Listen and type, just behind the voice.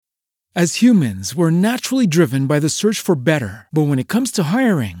As humans, we're naturally driven by the search for better. But when it comes to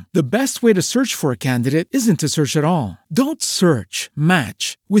hiring, the best way to search for a candidate isn't to search at all. Don't search,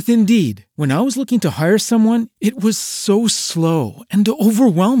 match with Indeed. When I was looking to hire someone, it was so slow and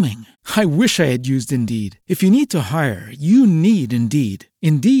overwhelming. I wish I had used Indeed. If you need to hire, you need Indeed.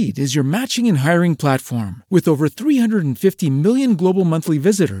 Indeed is your matching and hiring platform with over 350 million global monthly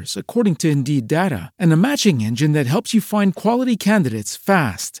visitors, according to Indeed data, and a matching engine that helps you find quality candidates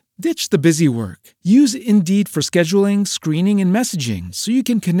fast. Ditch the busy work. Use Indeed for scheduling, screening, and messaging so you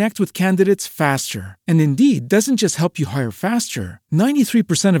can connect with candidates faster. And Indeed doesn't just help you hire faster.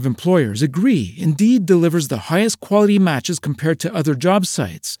 93% of employers agree Indeed delivers the highest quality matches compared to other job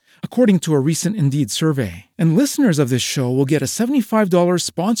sites, according to a recent Indeed survey. And listeners of this show will get a $75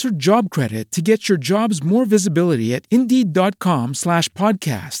 sponsored job credit to get your jobs more visibility at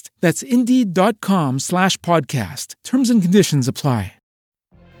Indeed.com/podcast. That's Indeed.com/podcast. Terms and conditions apply.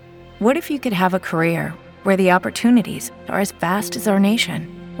 What if you could have a career where the opportunities are as vast as our nation,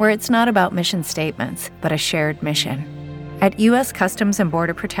 where it's not about mission statements, but a shared mission? At U.S. Customs and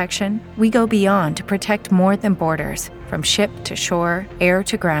Border Protection, we go beyond to protect more than borders. From ship to shore, air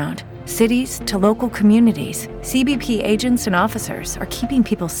to ground, cities to local communities, CBP agents and officers are keeping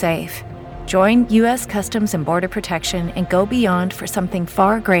people safe. Join U.S. Customs and Border Protection and go beyond for something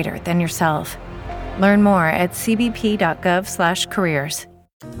far greater than yourself. Learn more at cbp.gov/careers.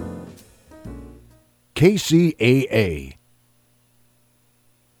 KCAA.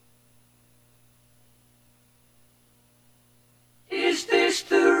 Is this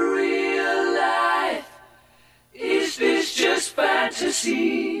the real life? Is this just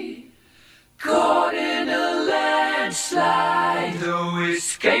fantasy? Caught in a landslide, no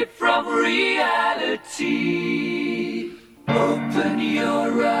escape from reality. Open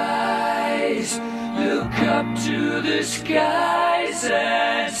your eyes, look up to the skies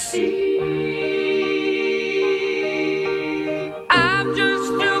and see. I'm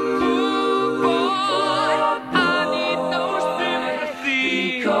just a poor boy, I need no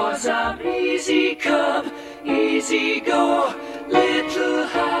sympathy, because I'm easy come, easy go, little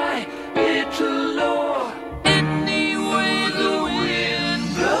high, little low. Any way the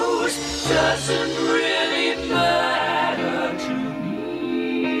wind blows doesn't really matter to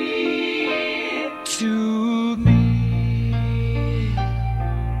me, to me.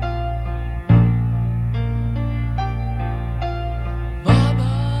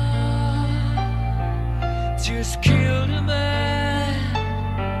 Mama just killed a man,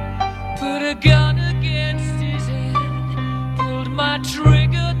 put a gun against his head, pulled my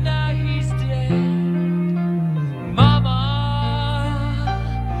trigger, now he's dead. Mama,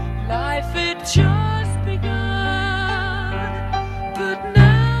 life had just begun, but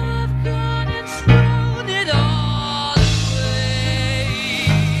now I've gone and thrown it all away.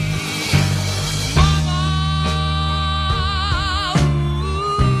 Mama,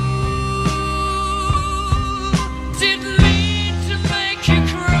 didn't mean to make you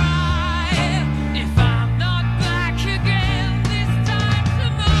cry. If I'm not back again this time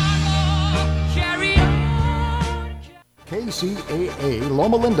tomorrow, carry on. KCAA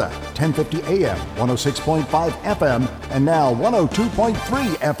Loma Linda, 1050 AM, 106.5 FM, and now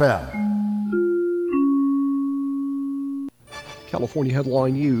 102.3 FM. California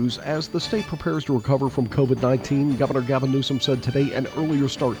headline news. As the state prepares to recover from COVID-19, Governor Gavin Newsom said today an earlier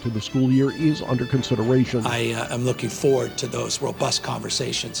start to the school year is under consideration. I am looking forward to those robust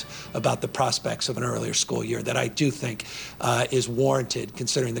conversations about the prospects of an earlier school year that I do think is warranted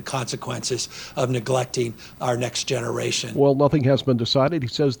considering the consequences of neglecting our next generation. Well, nothing has been decided. He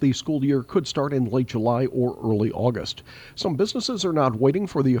says the school year could start in late July or early August. Some businesses are not waiting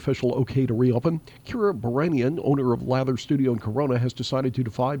for the official okay to reopen. Kira Baranian, owner of Lather Studio in Corona, has decided to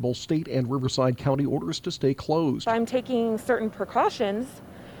defy both state and Riverside County orders to stay closed. I'm taking certain precautions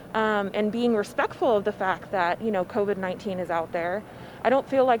and being respectful of the fact that, COVID-19 is out there. I don't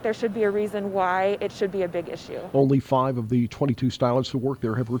feel like there should be a reason why it should be a big issue. Only 5 of the 22 stylists who work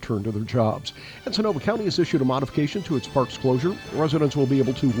there have returned to their jobs. And Sonoma County has issued a modification to its parks closure. Residents will be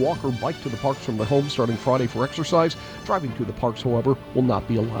able to walk or bike to the parks from their homes starting Friday for exercise. Driving to the parks, however, will not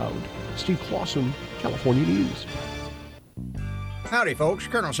be allowed. Steve Clausen, California News. Howdy folks,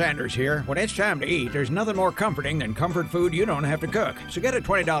 Colonel Sanders here. When it's time to eat, there's nothing more comforting than comfort food you don't have to cook. So get a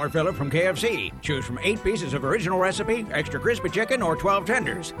 $20 fill-up from KFC. Choose from 8 pieces of original recipe, extra crispy chicken, or 12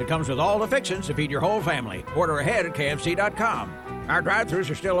 tenders. It comes with all the fixings to feed your whole family. Order ahead at KFC.com. Our drive-thrus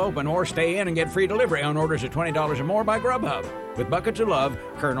are still open, or stay in and get free delivery on orders of $20 or more by Grubhub. With buckets of love,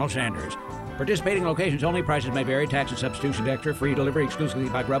 Colonel Sanders. Participating locations only. Prices may vary. Tax and substitution extra. Free delivery exclusively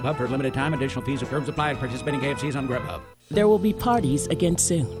by Grubhub for a limited time. Additional fees and terms apply at participating KFCs on Grubhub. There will be parties again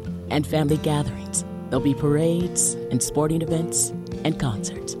soon. and family gatherings. There'll be parades and sporting events and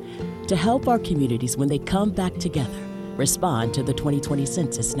concerts. To help our communities when they come back together, respond to the 2020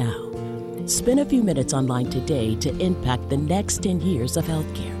 census now. Spend a few minutes online today to impact the next 10 years of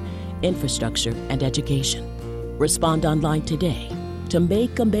healthcare, infrastructure, and education. Respond online today to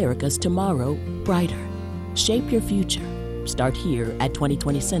make America's tomorrow brighter. Shape your future. Start here at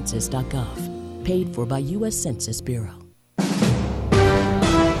 2020census.gov. Paid for by U.S. Census Bureau.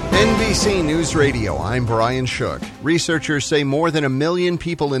 NBC News Radio, I'm Brian Shook. Researchers say more than 1 million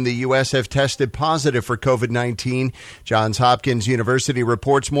people in the U.S. have tested positive for COVID-19. Johns Hopkins University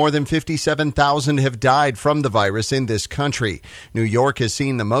reports more than 57,000 have died from the virus in this country. New York has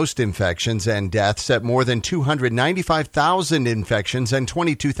seen the most infections and deaths at more than 295,000 infections and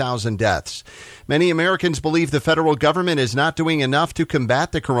 22,000 deaths. Many Americans believe the federal government is not doing enough to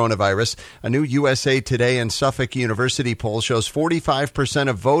combat the coronavirus. A new USA Today and Suffolk University poll shows 45%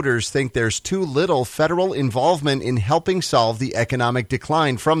 of voters think there's too little federal involvement in helping solve the economic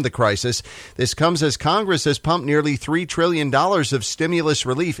decline from the crisis. This comes as Congress has pumped nearly $3 trillion of stimulus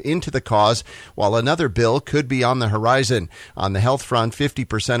relief into the cause, while another bill could be on the horizon. On the health front,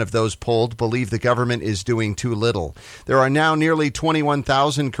 50% of those polled believe the government is doing too little. There are now nearly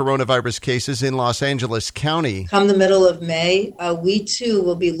 21,000 coronavirus cases in Los Angeles County. Come the middle of May, we too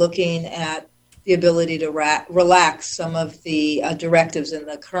will be looking at the ability to relax some of the directives in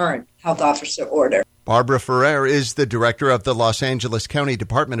the current health officer order. Barbara Ferrer is the director of the Los Angeles County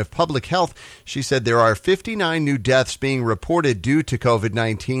Department of Public Health. She said there are 59 new deaths being reported due to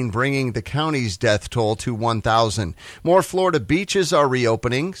COVID-19, bringing the county's death toll to 1,000. More Florida beaches are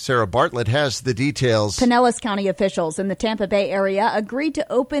reopening. Sarah Bartlett has the details. Pinellas County officials in the Tampa Bay area agreed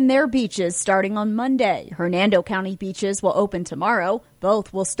to open their beaches starting on Monday. Hernando County beaches will open tomorrow.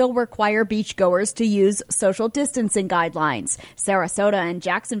 Both will still require beachgoers to use social distancing guidelines. Sarasota and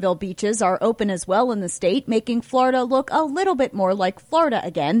Jacksonville beaches are open as well in the state, making Florida look a little bit more like Florida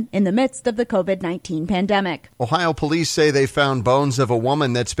again in the midst of the COVID-19 pandemic. Ohio police say they found bones of a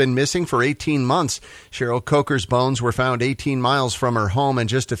woman that's been missing for 18 months. Cheryl Coker's bones were found 18 miles from her home and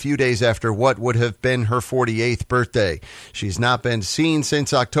just a few days after what would have been her 48th birthday. She's not been seen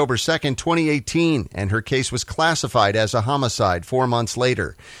since October 2nd, 2018, and her case was classified as a homicide 4 months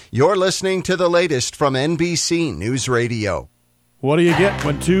later. You're listening to the latest from NBC News Radio. What do you get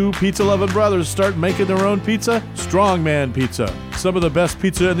when two pizza-loving brothers start making their own pizza? Strongman Pizza. Some of the best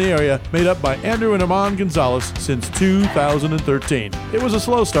pizza in the area, made up by Andrew and Armand Gonzalez since 2013. It was a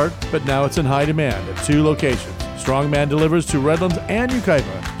slow start, but now it's in high demand at 2 locations. Strongman delivers to Redlands and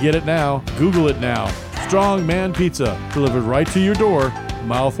Yucaipa. Get it now. Google it now. Strongman Pizza, delivered right to your door.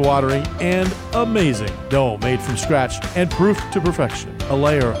 Mouth-watering and amazing dough made from scratch and proof to perfection. A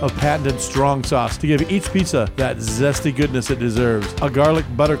layer of patented strong sauce to give each pizza that zesty goodness it deserves. A garlic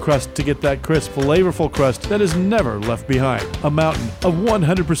butter crust to get that crisp, flavorful crust that is never left behind. A mountain of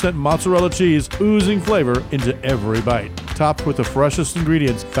 100% mozzarella cheese oozing flavor into every bite. Topped with the freshest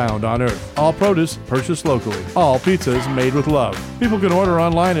ingredients found on earth. All produce purchased locally. All pizzas made with love. People can order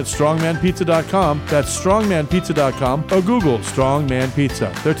online at strongmanpizza.com. That's strongmanpizza.com or Google Strongman Pizza.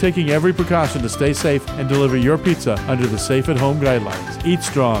 They're taking every precaution to stay safe and deliver your pizza under the safe at home guidelines. Eat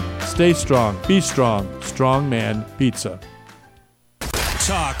strong, stay strong, be strong. Strongman Pizza.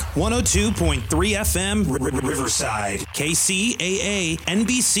 Talk 102.3 FM Riverside. KCAA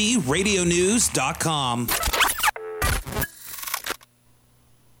NBCRadioNews.com.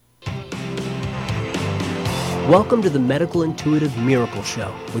 Welcome to the Medical Intuitive Miracle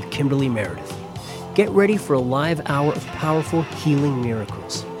Show with Kimberly Meredith. Get ready for a live hour of powerful healing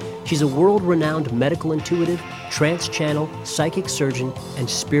miracles. She's a world-renowned medical intuitive, trance channel, psychic surgeon, and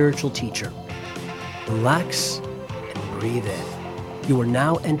spiritual teacher. Relax and breathe in. You are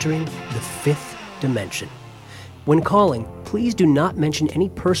now entering the 5th dimension. When calling, please do not mention any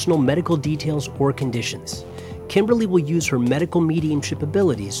personal medical details or conditions. Kimberly will use her medical mediumship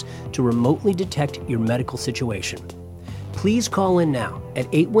abilities to remotely detect your medical situation. Please call in now at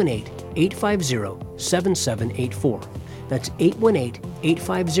 818-850-7784. That's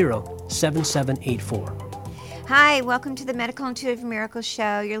 818-850-7784. Hi, welcome to the Medical Intuitive Miracle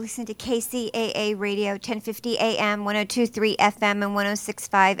Show. You're listening to KCAA Radio, 1050 AM, 102.3 FM, and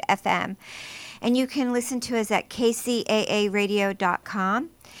 106.5 FM. And you can listen to us at kcaaradio.com.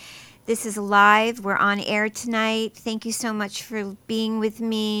 This is live. We're on air tonight. Thank you so much for being with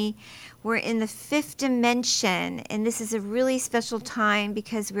me. We're in the 5th dimension, and this is a really special time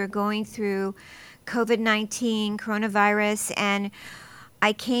because we're going through COVID-19, coronavirus, and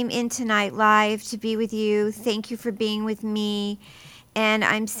I came in tonight live to be with you. Thank you for being with me. And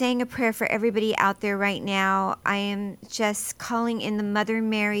I'm saying a prayer for everybody out there right now. I am just calling in the Mother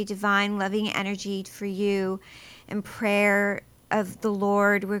Mary divine loving energy for you and prayer of the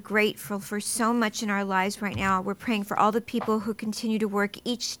Lord. We're grateful for so much in our lives right now. We're praying for all the people who continue to work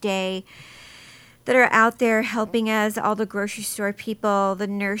each day that are out there helping us, all the grocery store people, the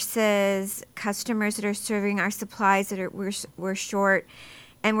nurses, customers that are serving our supplies that we're short,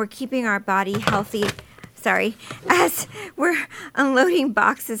 and we're keeping our body healthy. As we're unloading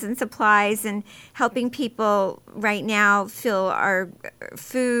boxes and supplies and helping people right now fill our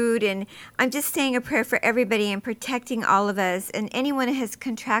food. And I'm just saying a prayer for everybody and protecting all of us and anyone who has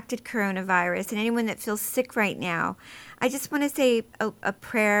contracted coronavirus and anyone that feels sick right now. I just want to say a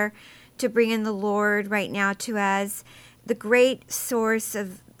prayer to bring in the Lord right now to us, the great source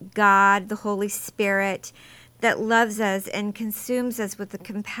of God, the Holy Spirit, that loves us and consumes us with the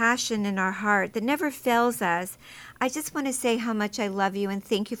compassion in our heart that never fails us. I just want to say how much I love you and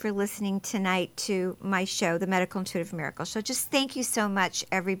thank you for listening tonight to my show, the Medical Intuitive Miracle Show. Just thank you so much,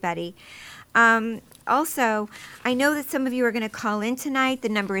 everybody. Also, I know that some of you are going to call in tonight. The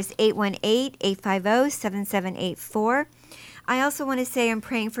number is 818-850-7784. I also want to say I'm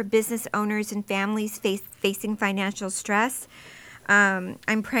praying for business owners and families facing financial stress.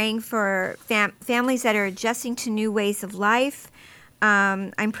 I'm praying for families that are adjusting to new ways of life.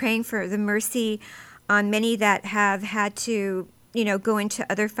 I'm praying for the mercy on many that have had to, go into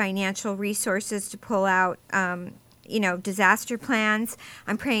other financial resources to pull out, disaster plans.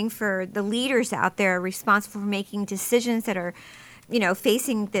 I'm praying for the leaders out there responsible for making decisions that are,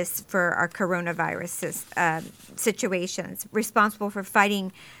 facing this for our coronavirus situations, responsible for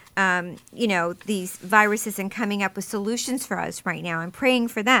fighting these viruses and coming up with solutions for us right now. I'm praying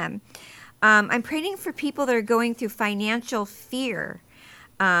for them. I'm praying for people that are going through financial fear.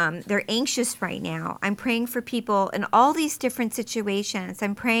 They're anxious right now. I'm praying for people in all these different situations.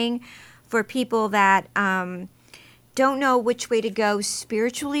 I'm praying for people that don't know which way to go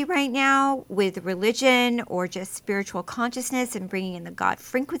spiritually right now with religion or just spiritual consciousness and bringing in the God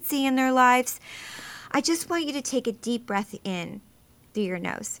frequency in their lives. I just want you to take a deep breath in through your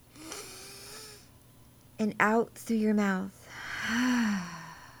nose and out through your mouth.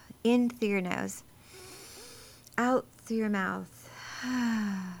 In through your nose, out through your mouth,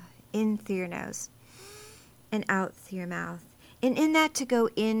 in through your nose and out through your mouth. And in that, to go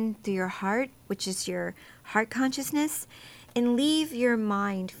in through your heart, which is your heart consciousness, and leave your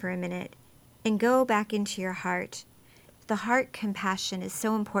mind for a minute and go back into your heart. The heart compassion is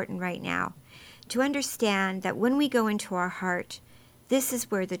so important right now to understand that when we go into our heart, this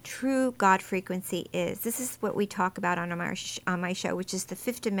is where the true God frequency is. This is what we talk about on my show, which is the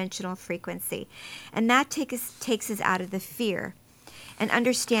fifth dimensional frequency. And that takes us out of the fear and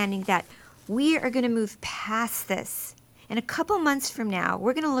understanding that we are going to move past this. And a couple months from now,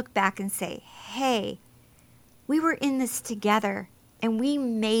 we're going to look back and say, hey, we were in this together and we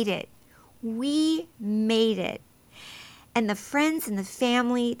made it. We made it. And the friends and the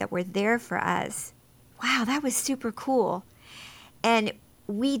family that were there for us, wow, that was super cool. And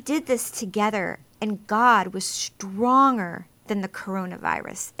we did this together, and God was stronger than the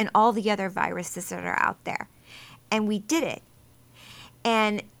coronavirus and all the other viruses that are out there. And we did it.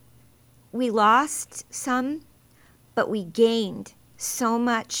 And we lost some, but we gained so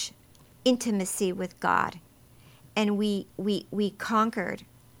much intimacy with God. And we conquered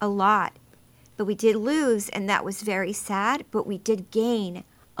a lot. But we did lose, and that was very sad, but we did gain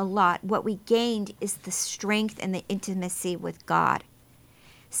a lot. What we gained is the strength and the intimacy with God.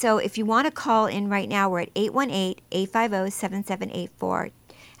 So if you want to call in right now, we're at 818-850-7784,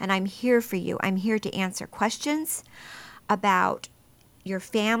 and I'm here for you. I'm here to answer questions about your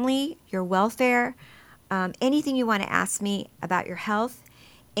family, your welfare, anything you want to ask me about your health,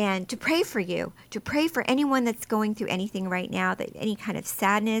 and to pray for you, to pray for anyone that's going through anything right now, that any kind of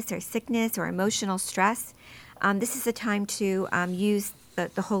sadness or sickness or emotional stress. This is the time to use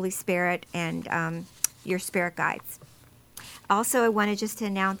the Holy Spirit and your spirit guides. Also, I wanted just to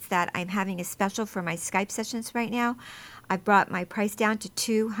announce that I'm having a special for my Skype sessions right now. I brought my price down to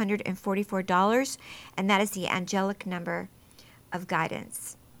 $244, and that is the angelic number of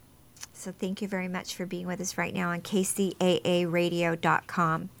guidance. So thank you very much for being with us right now on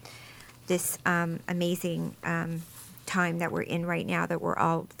kcaaradio.com. This amazing time that we're in right now that we're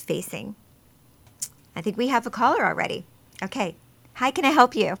all facing. I think we have a caller already. Okay. Hi, can I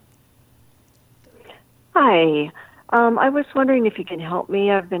help you? Hi. I was wondering if you can help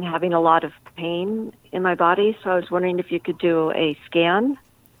me. I've been having a lot of pain in my body, so I was wondering if you could do a scan.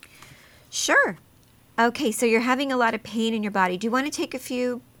 Sure. Okay, so you're having a lot of pain in your body. Do you want to take a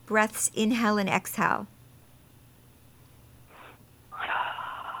few breaths, inhale and exhale?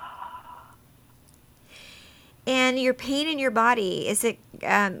 And your pain in your body, is it,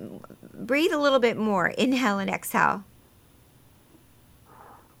 breathe a little bit more. Inhale and exhale.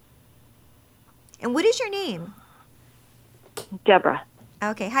 And what is your name? Deborah.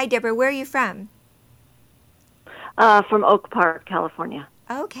 Okay. Hi, Deborah. Where are you from? From Oak Park, California.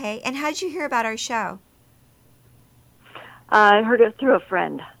 Okay. And how did you hear about our show? I heard it through a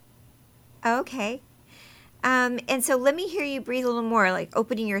friend. Okay. And so let me hear you breathe a little more, like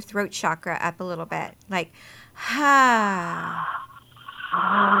opening your throat chakra up a little bit. Like, ha.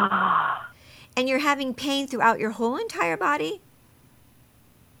 And you're having pain throughout your whole entire body?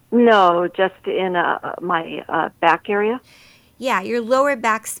 No, just in my back area. Yeah, your lower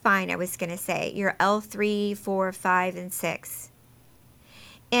back spine, I was going to say. Your L3, 4, 5, and 6.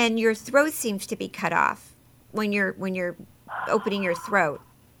 And your throat seems to be cut off when you're opening your throat.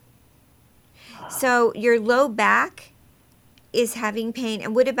 So your low back is having pain.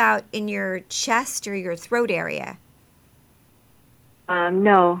 And what about in your chest or your throat area?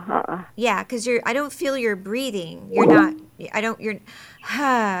 No. Yeah, because I don't feel you're breathing. You're not.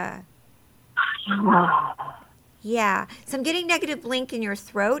 Yeah. So I'm getting negative blink in your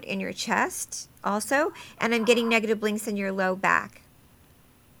throat, in your chest also, and I'm getting negative blinks in your low back.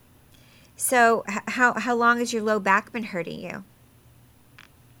 So how long has your low back been hurting you?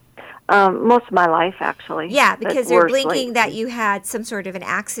 Most of my life, actually. Yeah, because they're blinking lately. that you had some sort of an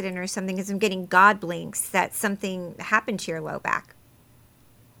accident or something, because I'm getting God blinks that something happened to your low back.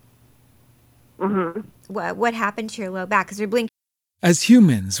 Mm-hmm. What happened to your low back? Because they're blinking. As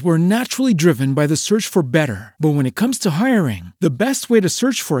humans, we're naturally driven by the search for better. But when it comes to hiring, the best way to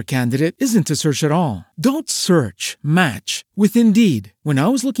search for a candidate isn't to search at all. Don't search, match with Indeed. When I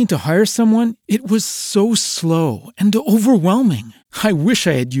was looking to hire someone, it was so slow and overwhelming. I wish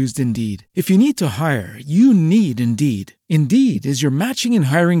I had used Indeed. If you need to hire, you need Indeed. Indeed is your matching and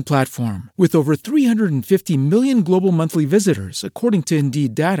hiring platform with over 350 million global monthly visitors, according to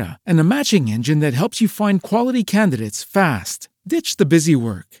Indeed data, and a matching engine that helps you find quality candidates fast. Ditch the busy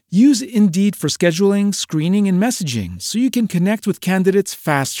work. Use Indeed for scheduling, screening, and messaging so you can connect with candidates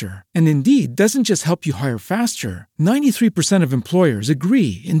faster. And Indeed doesn't just help you hire faster. 93% of employers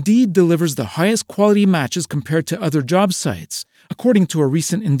agree Indeed delivers the highest quality matches compared to other job sites, according to a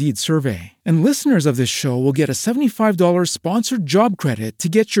recent Indeed survey. And listeners of this show will get a $75 sponsored job credit to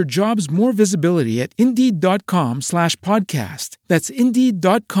get your jobs more visibility at Indeed.com/podcast. That's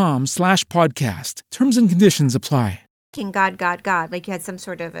Indeed.com/podcast. Terms and conditions apply. God, like you had some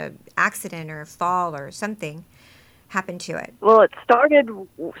sort of a accident or a fall or something happened to it. Well, it started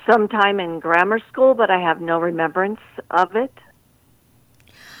sometime in grammar school, but I have no remembrance of it.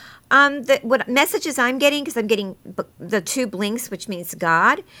 What messages I'm getting, because I'm getting the 2 blinks, which means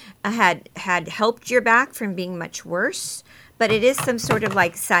God had helped your back from being much worse, but it is some sort of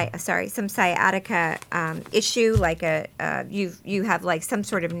like some sciatica issue, like you have like some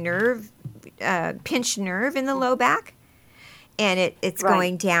sort of nerve, pinched nerve in the low back, and it's Right.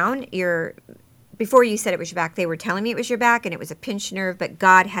 going down. Before you said it was your back, they were telling me it was your back, and it was a pinched nerve, but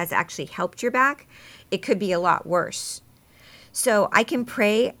God has actually helped your back. It could be a lot worse. So I can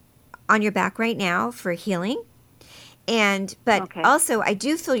pray on your back right now for healing. But also I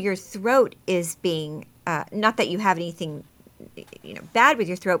do feel your throat is being, not that you have anything, bad with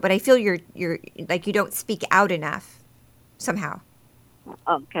your throat, but I feel you're like you don't speak out enough somehow.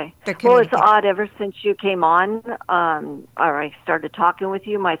 Okay. Well, it's odd. Ever since you came on, or I started talking with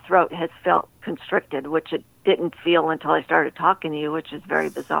you, my throat has felt constricted, which it didn't feel until I started talking to you, which is very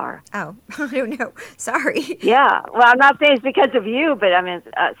bizarre. Oh, I don't know. Sorry. Yeah. Well, I'm not saying it's because of you, but I mean,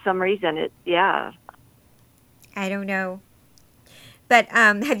 some reason yeah. I don't know. But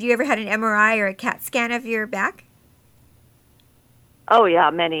have you ever had an MRI or a CAT scan of your back? Oh, yeah,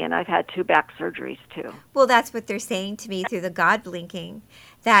 many, and I've had 2 back surgeries, too. Well, that's what they're saying to me through the God blinking,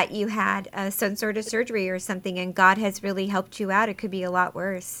 that you had some sort of surgery or something, and God has really helped you out. It could be a lot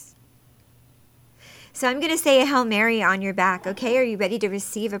worse. So I'm going to say a Hail Mary on your back, okay? Are you ready to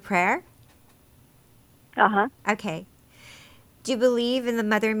receive a prayer? Uh-huh. Okay. Do you believe in the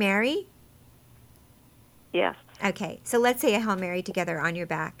Mother Mary? Yes. Okay, so let's say a Hail Mary together on your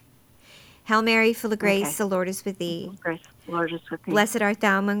back. Hail Mary, full of grace, the Lord is with thee. Grace, the Lord is with thee. Blessed art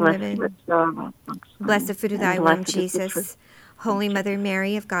thou among women. Blessed the fruit of thy womb, Jesus. Holy Mother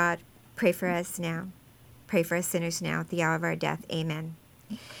Mary of God, pray for us now. Pray for us sinners now at the hour of our death. Amen.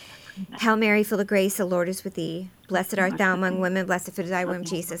 Hail Mary, full of grace, the Lord is with thee. Blessed art thou among women. Blessed the fruit of thy womb,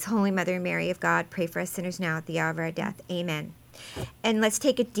 Jesus. Holy Mother Mary of God, pray for us sinners now at the hour of our death. Amen. And let's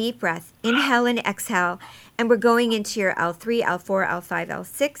take a deep breath. Inhale and exhale. And we're going into your L3, L4, L5,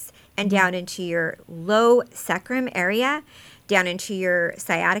 L6, and down into your low sacrum area, down into your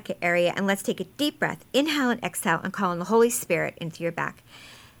sciatica area. And let's take a deep breath. Inhale and exhale and call on the Holy Spirit in through your back.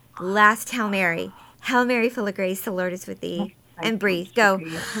 Last Hail Mary. Hail Mary, full of grace, the Lord is with thee. And breathe. Go.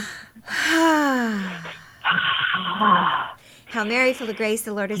 Hail Mary, full of grace,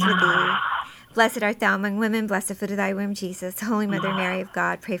 the Lord is with thee. Blessed art thou among women, blessed the fruit of thy womb, Jesus. Holy Mother Mary of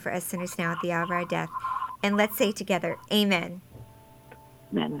God, pray for us sinners now at the hour of our death. And let's say together, Amen.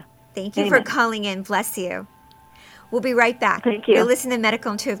 Amen. Thank you for calling in. Bless you. We'll be right back. Thank you. You'll listen to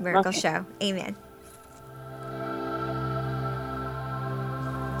Medical Intuitive Miracle Show. Amen.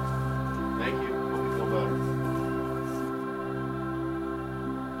 Thank you. Hope you feel better.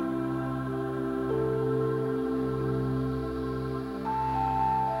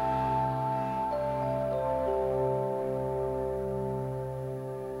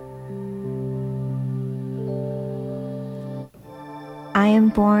 I am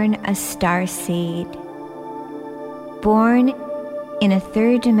born a star seed, born in a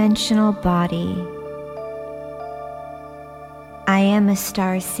third-dimensional body. I am a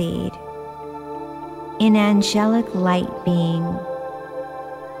star seed, an angelic light being.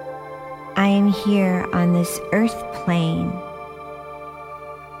 I am here on this earth plane.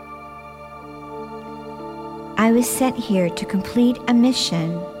 I was sent here to complete a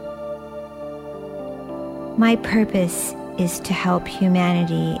mission. My purpose is to help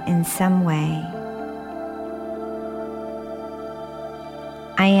humanity in some way.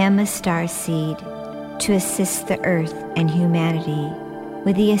 I am a star seed to assist the earth and humanity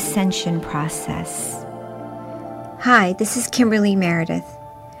with the ascension process. Hi, this is Kimberly Meredith.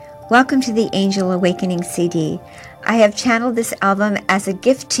 Welcome to the Angel Awakening CD. I have channeled this album as a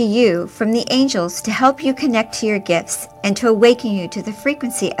gift to you from the angels to help you connect to your gifts and to awaken you to the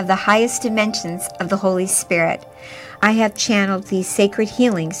frequency of the highest dimensions of the Holy Spirit. I have channeled these sacred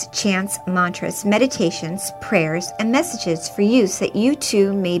healings, chants, mantras, meditations, prayers, and messages for you so that you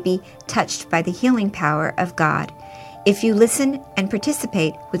too may be touched by the healing power of God. If you listen and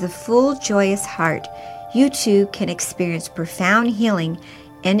participate with a full, joyous heart, you too can experience profound healing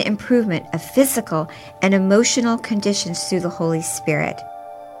and improvement of physical and emotional conditions through the Holy Spirit.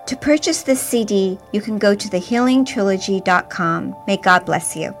 To purchase this CD, you can go to thehealingtrilogy.com. May God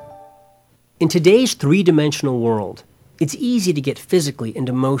bless you. In today's three-dimensional world, it's easy to get physically and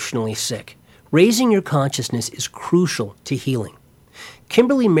emotionally sick. Raising your consciousness is crucial to healing.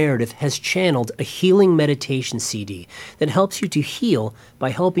 Kimberly Meredith has channeled a healing meditation CD that helps you to heal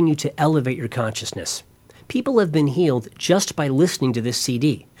by helping you to elevate your consciousness. People have been healed just by listening to this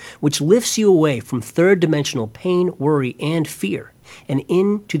CD, which lifts you away from third-dimensional pain, worry, and fear, and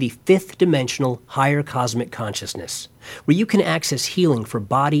into the fifth-dimensional higher cosmic consciousness, where you can access healing for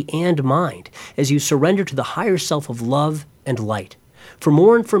body and mind as you surrender to the higher self of love and light. For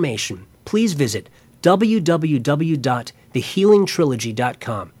more information, please visit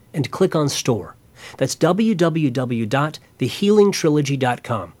www.thehealingtrilogy.com and click on Store. That's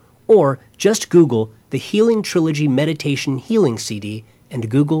www.thehealingtrilogy.com, or just Google The Healing Trilogy Meditation Healing CD, and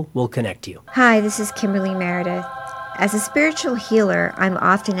Google will connect you. Hi, this is Kimberly Meredith. As a spiritual healer, I'm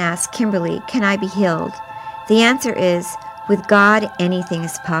often asked, Kimberly, can I be healed? The answer is, with God, anything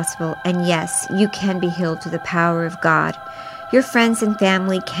is possible, and yes, you can be healed through the power of God. Your friends and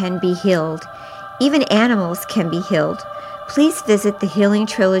family can be healed. Even animals can be healed. Please visit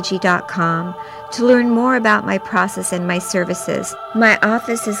thehealingtrilogy.com to learn more about my process and my services. My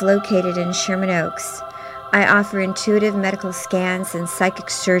office is located in Sherman Oaks. I offer intuitive medical scans and psychic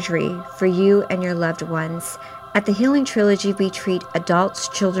surgery for you and your loved ones. At the Healing Trilogy, we treat adults,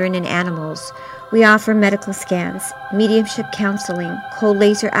 children, and animals. We offer medical scans, mediumship counseling, cold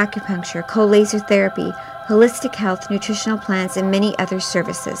laser acupuncture, cold laser therapy, holistic health, nutritional plans, and many other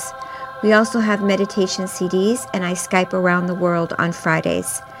services. We also have meditation CDs, and I Skype around the world on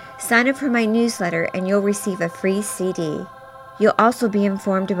Fridays. Sign up for my newsletter and you'll receive a free CD. You'll also be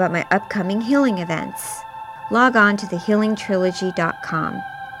informed about my upcoming healing events. Log on to thehealingtrilogy.com.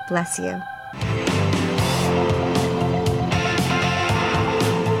 Bless you.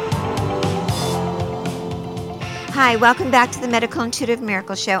 Hi, welcome back to the Medical Intuitive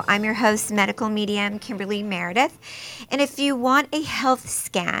Miracle Show. I'm your host, medical medium Kimberly Meredith. And if you want a health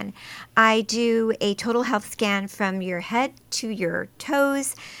scan, I do a total health scan from your head to your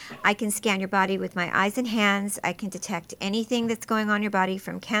toes. I can scan your body with my eyes and hands. I can detect anything that's going on in your body,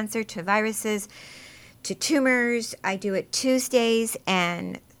 from cancer to viruses to tumors. I do it Tuesdays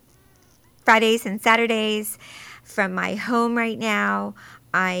and Fridays and Saturdays from my home right now.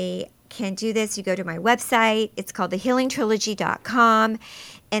 I can do this. You go to my website. It's called thehealingtrilogy.com,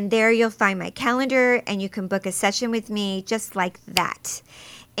 and there you'll find my calendar, and you can book a session with me just like that.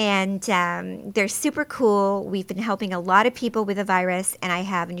 And they're super cool. We've been helping a lot of people with the virus, and I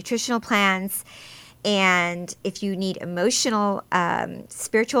have nutritional plans. And if you need emotional,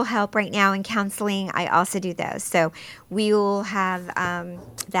 spiritual help right now in counseling, I also do those. So we will have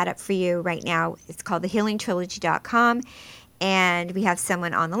that up for you right now. It's called thehealingtrilogy.com, and we have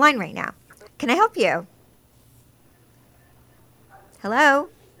someone on the line right now. Can I help you? Hello?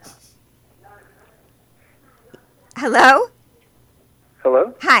 Hello?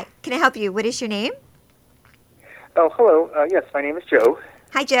 Hello? Hi, can I help you? What is your name? Oh, hello. Yes, my name is Joe.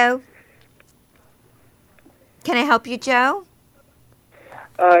 Hi, Joe. Can I help you, Joe?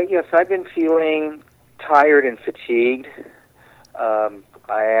 Yes, I've been feeling tired and fatigued, and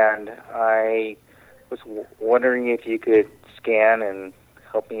I was wondering if you could scan and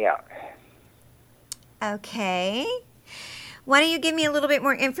help me out. Okay. Why don't you give me a little bit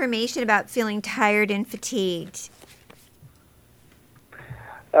more information about feeling tired and fatigued?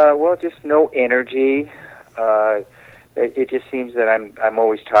 Well, just no energy. It just seems that I'm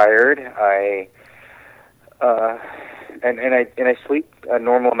always tired. I sleep a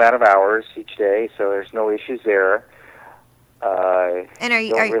normal amount of hours each day, so there's no issues there. And are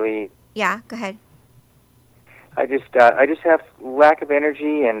you really? Yeah, go ahead. I just have lack of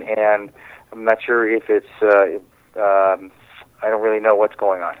energy, and I'm not sure if it's. I don't really know what's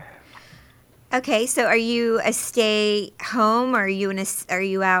going on. Okay, so are you a stay home, or are you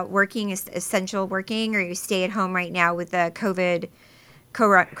out working, essential working, or you stay at home right now with the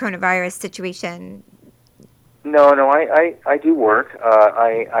coronavirus situation? No, I do work.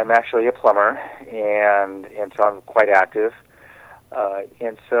 I'm actually a plumber, and so I'm quite active,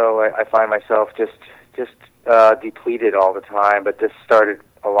 and so I find myself just depleted all the time. But this started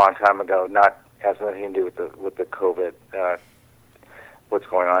a long time ago, not has nothing to do with the COVID. What's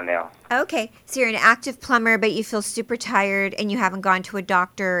going on now? Okay, so you're an active plumber, but you feel super tired, and you haven't gone to a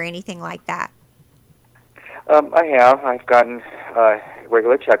doctor or anything like that. I have. I've gotten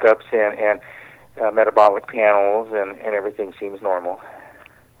regular checkups and metabolic panels, and everything seems normal.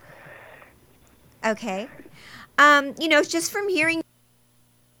 Okay. Just from hearing,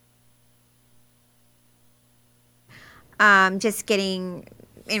 just getting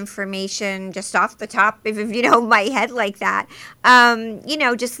information just off the top of my head like that,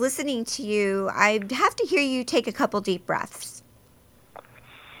 just listening to you, I'd have to hear you take a couple deep breaths.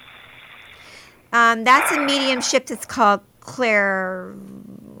 That's a mediumship that's called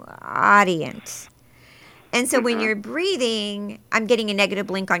clairaudient. And so when you're breathing, I'm getting a negative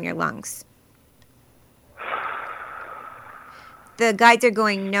blink on your lungs. The guides are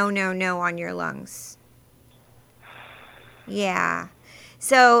going no, no, no on your lungs. Yeah.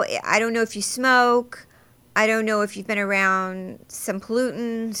 So I don't know if you smoke. I don't know if you've been around some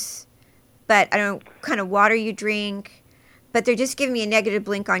pollutants, but I don't know what kind of water you drink. But they're just giving me a negative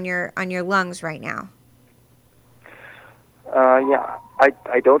blink on your lungs right now. Yeah,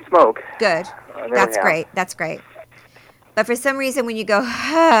 I don't smoke. Good. That's great. That's great. But for some reason, when you go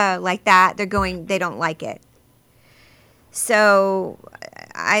like that, they don't like it. So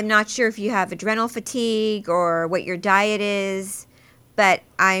I'm not sure if you have adrenal fatigue or what your diet is, but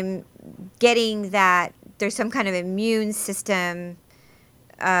I'm getting that there's some kind of immune system,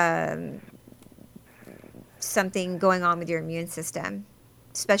 something going on with your immune system,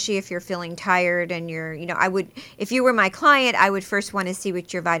 especially if you're feeling tired and if you were my client, I would first want to see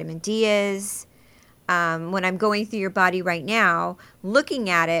what your vitamin D is. When I'm going through your body right now, looking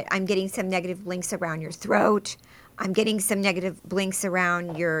at it, I'm getting some negative blinks around your throat. I'm getting some negative blinks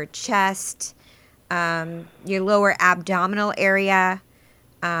around your chest, your lower abdominal area.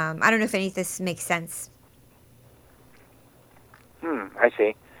 I don't know if any of this makes sense. I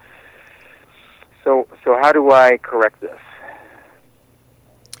see. So how do I correct this?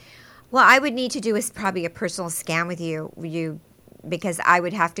 Well, I would need to do probably a personal scan with you, because I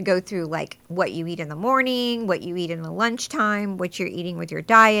would have to go through like what you eat in the morning, what you eat in the lunchtime, what you're eating with your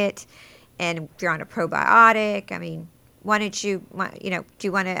diet, and if you're on a probiotic. I mean, why don't you, do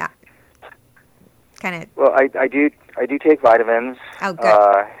you want to kind of? Well, I do take vitamins. Oh,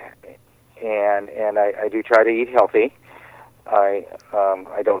 good. And I do try to eat healthy. I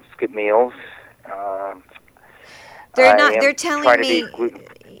don't skip meals. They're telling me.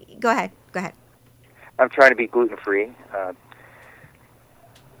 Go ahead. I'm trying to be gluten-free.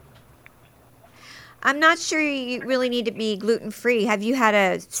 I'm not sure you really need to be gluten-free. Have you had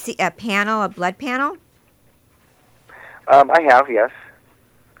a blood panel? I have, yes.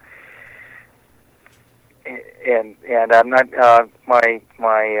 And I'm not. My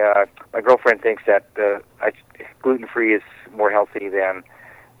girlfriend thinks that gluten-free is more healthy than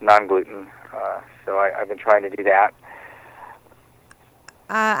non-gluten. So I've been trying to do that.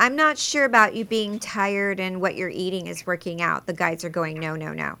 I'm not sure about you being tired and what you're eating is working out. The guides are going, no,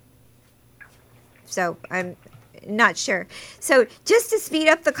 no, no. So I'm not sure. So just to speed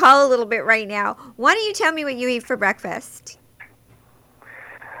up the call a little bit right now, why don't you tell me what you eat for breakfast?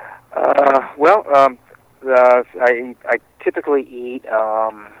 I typically eat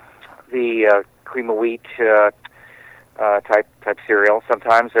the cream of wheat type cereal.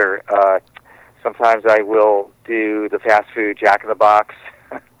 Sometimes I will do the fast food Jack in the Box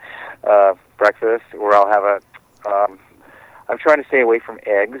breakfast, or I'll have I'm trying to stay away from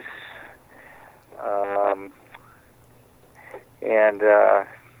eggs.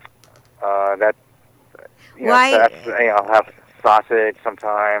 I'll have sausage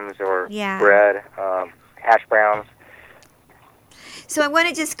sometimes, or bread, hash browns. So I want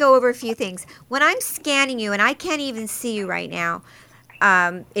to just go over a few things. When I'm scanning you, and I can't even see you right now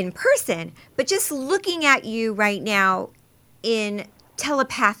in person, but just looking at you right now in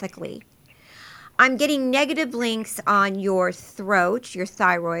telepathically, I'm getting negative links on your throat, your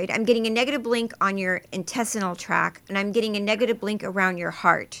thyroid. I'm getting a negative link on your intestinal tract, and I'm getting a negative link around your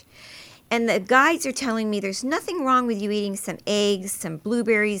heart. And the guides are telling me there's nothing wrong with you eating some eggs, some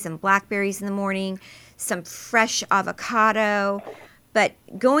blueberries and blackberries in the morning, some fresh avocado. But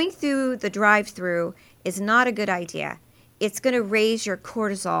going through the drive-through is not a good idea. It's going to raise your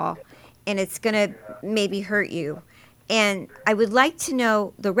cortisol, and it's going to maybe hurt you. And I would like to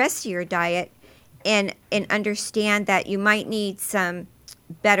know the rest of your diet and understand that you might need some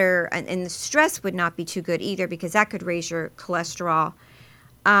better, and the stress would not be too good either, because that could raise your cholesterol.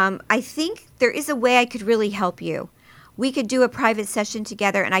 I think there is a way I could really help you. We could do a private session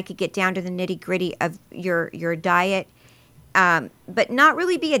together, and I could get down to the nitty-gritty of your diet, but not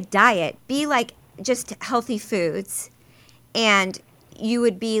really be a diet. Be like just healthy foods, and you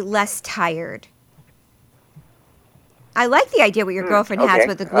would be less tired. I like the idea what your girlfriend has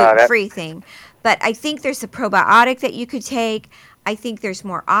with the gluten-free thing, but I think there's a probiotic that you could take. I think there's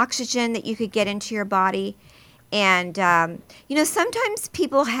more oxygen that you could get into your body. And, sometimes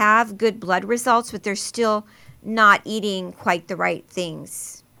people have good blood results, but they're still not eating quite the right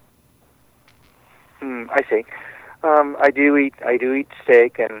things. I see. I do eat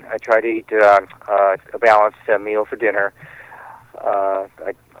steak, and I try to eat a balanced meal for dinner.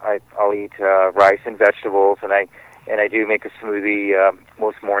 I'll eat rice and vegetables, and I do make a smoothie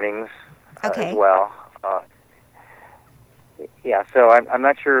most mornings as well. So I'm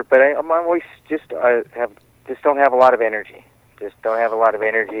not sure, but I'm always just don't have a lot of energy.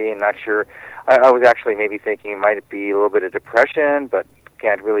 And not sure. I was actually maybe thinking it might be a little bit of depression, but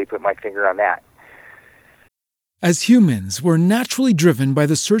can't really put my finger on that. As humans, we're naturally driven by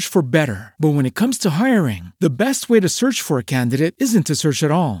the search for better. But when it comes to hiring, the best way to search for a candidate isn't to search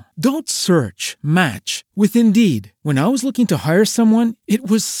at all. Don't search, match with Indeed. When I was looking to hire someone, it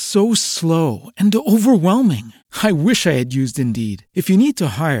was so slow and overwhelming. I wish I had used Indeed. If you need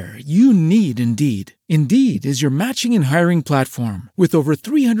to hire, you need Indeed. Indeed is your matching and hiring platform with over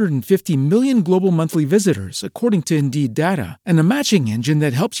 350 million global monthly visitors, according to Indeed data, and a matching engine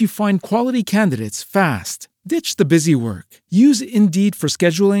that helps you find quality candidates fast. Ditch the busy work. Use Indeed for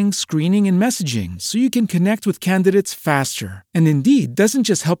scheduling, screening, and messaging so you can connect with candidates faster. And Indeed doesn't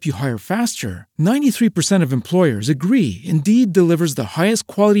just help you hire faster. 93% of employers agree Indeed delivers the highest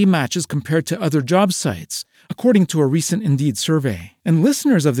quality matches compared to other job sites, according to a recent Indeed survey. And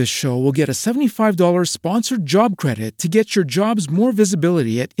listeners of this show will get a $75 sponsored job credit to get your jobs more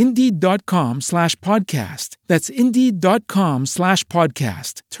visibility at Indeed.com/podcast. That's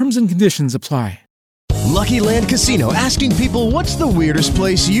Indeed.com/podcast. Terms and conditions apply. Lucky Land Casino, asking people, what's the weirdest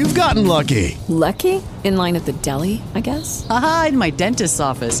place you've gotten lucky? Lucky? In line at the deli, I guess? Aha, in my dentist's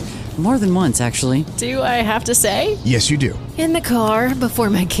office. More than once, actually. Do I have to say? Yes, you do. In the car before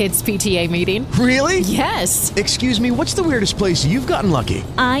my kids' PTA meeting. Really? Yes. Excuse me, what's the weirdest place you've gotten lucky?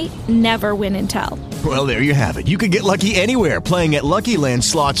 I never win and tell. Well, there you have it. You can get lucky anywhere, playing at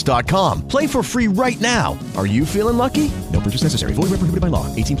LuckyLandSlots.com. Play for free right now. Are you feeling lucky? No purchase necessary. Void where prohibited by law.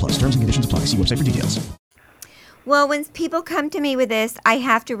 18+. Terms and conditions apply. See website for details. Well, when people come to me with this, I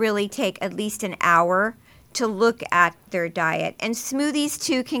have to really take at least an hour to look at their diet. And smoothies,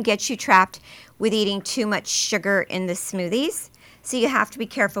 too, can get you trapped with eating too much sugar in the smoothies. So you have to be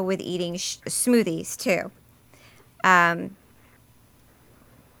careful with eating smoothies, too. I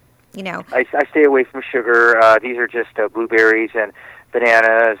stay away from sugar. These are just blueberries and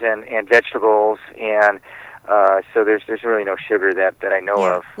bananas and vegetables, and so there's really no sugar that I know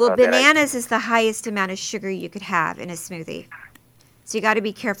of. Well, bananas is the highest amount of sugar you could have in a smoothie. So you got to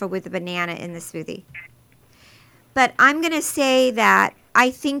be careful with the banana in the smoothie. But I'm going to say that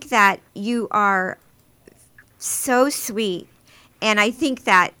I think that you are so sweet, And I think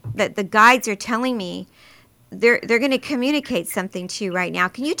that the guides are telling me they're going to communicate something to you right now.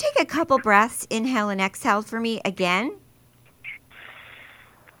 Can you take a couple breaths, inhale and exhale for me again?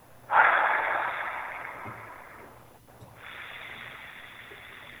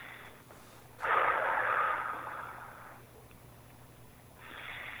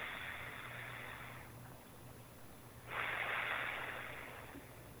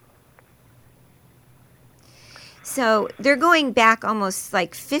 So they're going back almost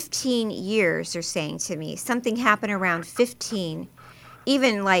like 15 years, they're saying to me. Something happened around 15,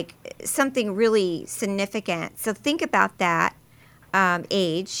 even like something really significant. So think about that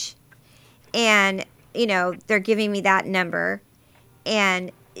age. And, you know, they're giving me that number.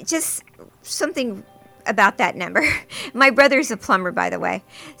 And just something about that number. My brother's a plumber, by the way.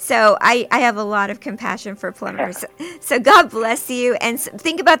 So I have a lot of compassion for plumbers. So God bless you. And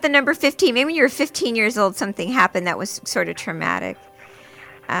think about the number 15. Maybe when you were 15 years old, something happened that was sort of traumatic.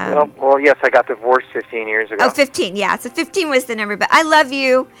 Well, yes, I got divorced 15 years ago. Oh, 15, yeah. So 15 was the number. But I love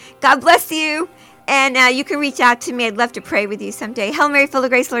you. God bless you. And you can reach out to me. I'd love to pray with you someday. Hail Mary, full of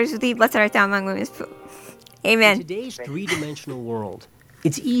grace, the Lord is with thee. Blessed art thou among women. Amen. In today's three-dimensional world,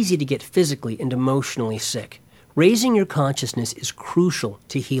 it's easy to get physically and emotionally sick. Raising your consciousness is crucial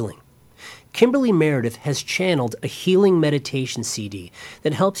to healing. Kimberly Meredith has channeled a healing meditation CD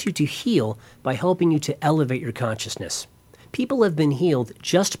that helps you to heal by helping you to elevate your consciousness. People have been healed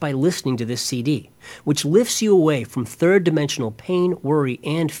just by listening to this CD, which lifts you away from third-dimensional pain, worry,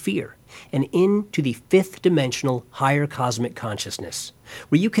 and fear, and into the fifth-dimensional higher cosmic consciousness,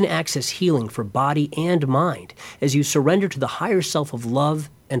 where you can access healing for body and mind as you surrender to the higher self of love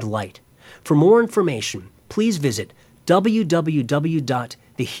and light. For more information, please visit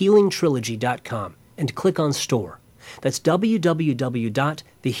www.thehealingtrilogy.com and click on Store. That's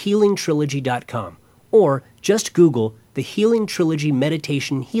www.thehealingtrilogy.com, or just Google The Healing Trilogy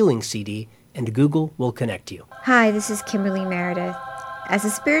Meditation Healing CD, and Google will connect you. Hi, this is Kimberly Meredith. As a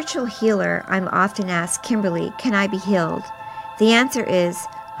spiritual healer, I'm often asked, Kimberly, can I be healed? The answer is,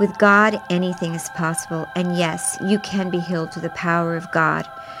 with God, anything is possible. And yes, you can be healed through the power of God.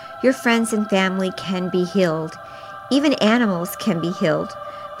 Your friends and family can be healed. Even animals can be healed.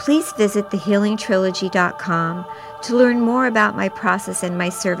 Please visit thehealingtrilogy.com to learn more about my process and my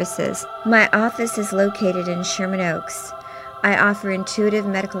services. My office is located in Sherman Oaks. I offer intuitive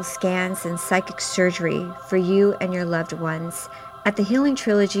medical scans and psychic surgery for you and your loved ones. At the Healing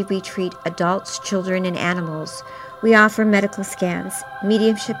Trilogy, we treat adults, children, and animals. We offer medical scans,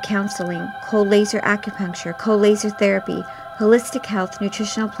 mediumship counseling, cold laser acupuncture, cold laser therapy, holistic health,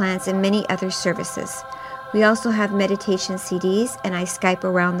 nutritional plans, and many other services. We also have meditation CDs, and I Skype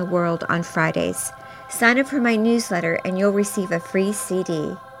around the world on Fridays. Sign up for my newsletter, and you'll receive a free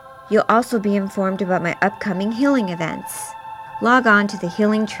CD. You'll also be informed about my upcoming healing events. Log on to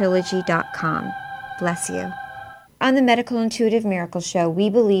thehealingtrilogy.com. Bless you. On the Medical Intuitive Miracle Show, we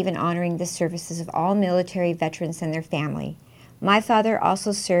believe in honoring the services of all military veterans and their family. My father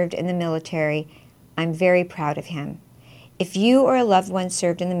also served in the military. I'm very proud of him. If you or a loved one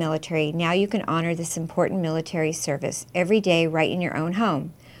served in the military, now you can honor this important military service every day right in your own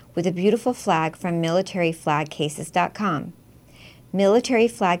home with a beautiful flag from militaryflagcases.com.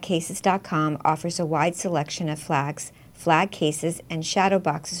 Militaryflagcases.com offers a wide selection of flags, flag cases, and shadow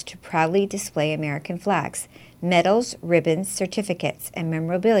boxes to proudly display American flags, medals, ribbons, certificates, and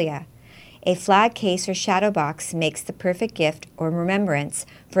memorabilia. A flag case or shadow box makes the perfect gift or remembrance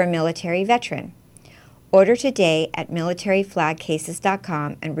for a military veteran. Order today at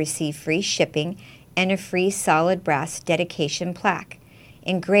militaryflagcases.com and receive free shipping and a free solid brass dedication plaque,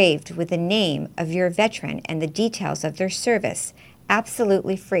 engraved with the name of your veteran and the details of their service,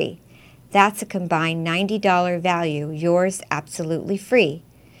 absolutely free. That's a combined $90 value, yours absolutely free.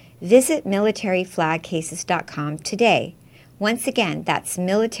 Visit militaryflagcases.com today. Once again, that's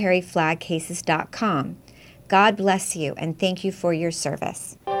militaryflagcases.com. God bless you and thank you for your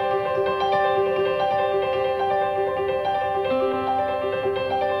service.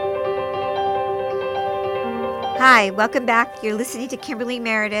 Hi, welcome back. You're listening to Kimberly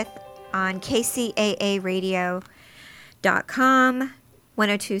Meredith on KCAAradio.com.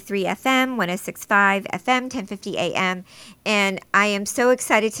 102.3 FM, 106.5 FM, 1050 AM. And I am so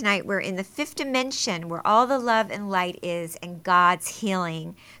excited tonight. We're in the fifth dimension where all the love and light is and God's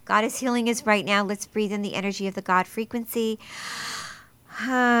healing. God is healing us right now. Let's breathe in the energy of the God frequency,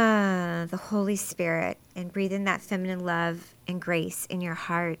 the Holy Spirit, and breathe in that feminine love and grace in your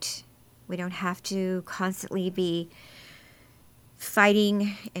heart. We don't have to constantly be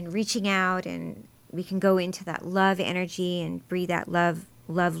fighting and reaching out, and we can go into that love energy and breathe that love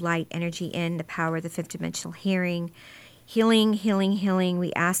light energy in, the power of the fifth dimensional healing Healing, healing, healing.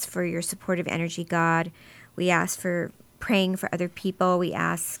 We ask for your supportive energy, God. We ask for praying for other people. We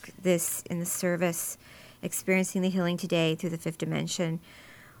ask this in the service, experiencing the healing today through the fifth dimension,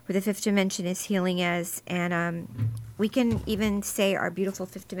 where the fifth dimension is healing us. And we can even say our beautiful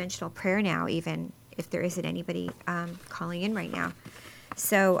fifth dimensional prayer now, even if there isn't anybody calling in right now.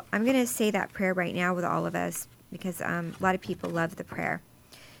 So I'm going to say that prayer right now with all of us, because a lot of people love the prayer.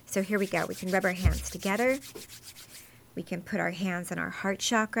 So here we go. We can rub our hands together. We can put our hands on our heart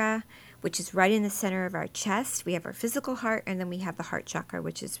chakra, which is right in the center of our chest. We have our physical heart, and then we have the heart chakra,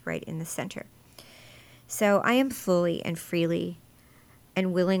 which is right in the center. So I am fully and freely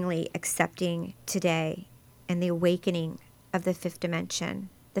and willingly accepting today and the awakening of the fifth dimension.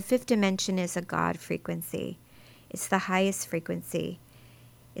 The fifth dimension is a God frequency. It's the highest frequency.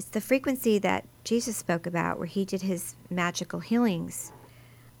 It's the frequency that Jesus spoke about, where he did his magical healings.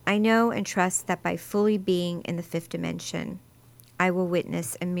 I know and trust that by fully being in the fifth dimension, I will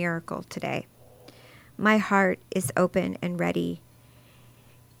witness a miracle today. My heart is open and ready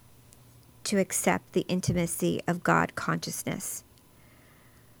to accept the intimacy of God consciousness.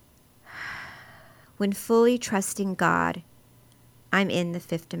 When fully trusting God, I'm in the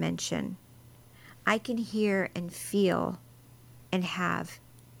fifth dimension. I can hear and feel and have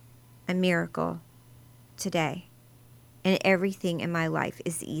a miracle today. And everything in my life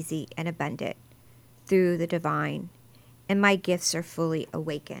is easy and abundant through the divine. And my gifts are fully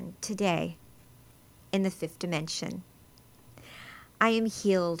awakened today in the fifth dimension. I am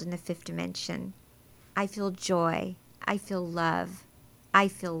healed in the fifth dimension. I feel joy. I feel love. I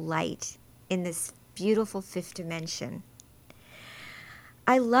feel light in this beautiful fifth dimension.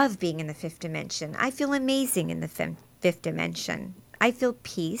 I love being in the fifth dimension. I feel amazing in the fifth dimension. I feel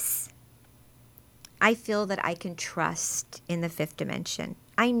peace. I feel that I can trust in the fifth dimension.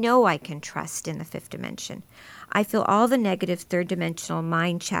 I know I can trust in the fifth dimension. I feel all the negative third dimensional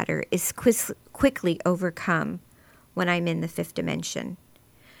mind chatter is quickly overcome when I'm in the fifth dimension.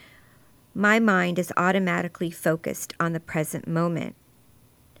 My mind is automatically focused on the present moment.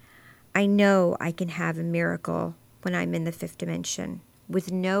 I know I can have a miracle when I'm in the fifth dimension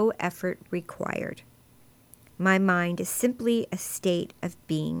with no effort required. My mind is simply a state of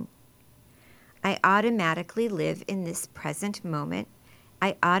being. I automatically live in this present moment.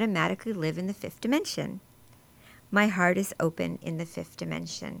 I automatically live in the fifth dimension. My heart is open in the fifth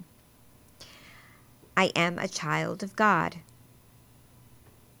dimension. I am a child of God.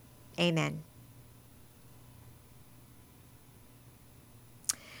 Amen.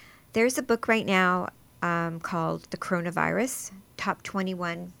 There's a book right now called The Coronavirus, Top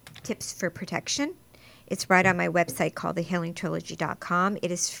 21 Tips for Protection. It's right on my website called thehealingtrilogy.com.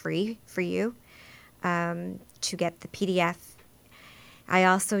 It is free for you to get the PDF. I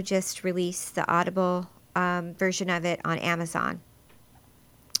also just released the Audible version of it on Amazon,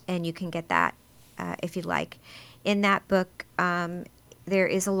 and you can get that if you'd like. In that book, there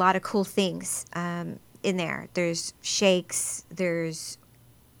is a lot of cool things in there. There's shakes, there's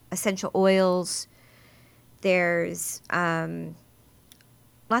essential oils, there's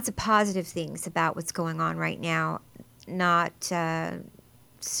lots of positive things about what's going on right now, not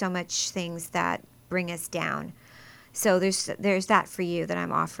so much things that bring us down. So there's that for you that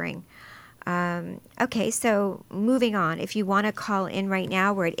I'm offering. Okay, so moving on. If you want to call in right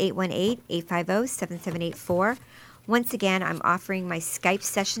now, we're at 818-850-7784. Once again, I'm offering my Skype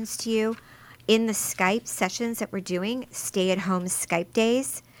sessions to you. In the Skype sessions that we're doing, stay-at-home Skype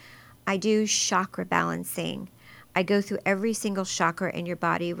days, I do chakra balancing. I go through every single chakra in your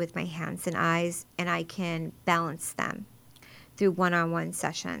body with my hands and eyes, and I can balance them through one-on-one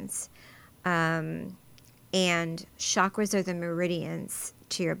sessions. And chakras are the meridians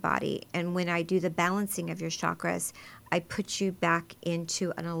to your body. And when I do the balancing of your chakras, I put you back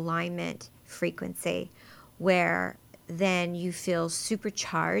into an alignment frequency where then you feel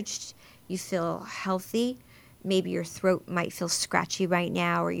supercharged, you feel healthy. Maybe your throat might feel scratchy right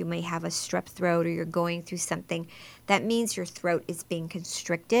now, or you may have a strep throat, or you're going through something. That means your throat is being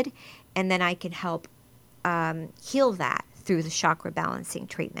constricted, and then I can help heal that through the chakra balancing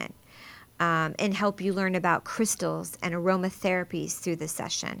treatment. And help you learn about crystals and aromatherapies through the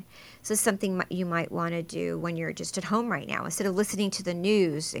session. So something you might want to do when you're just at home right now. Instead of listening to the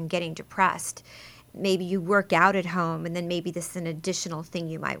news and getting depressed, maybe you work out at home, and then maybe this is an additional thing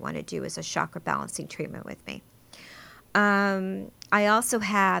you might want to do as a chakra balancing treatment with me. I also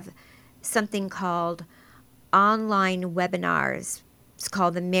have something called online webinars. It's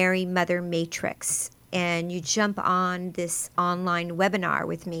called the Mary Mother Matrix. And you jump on this online webinar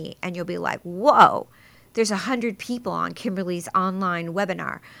with me, and you'll be like, whoa, there's 100 people on Kimberly's online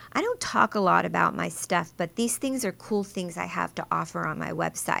webinar. I don't talk a lot about my stuff, but these things are cool things I have to offer on my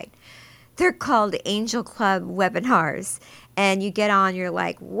website. They're called Angel Club webinars. And you get on, you're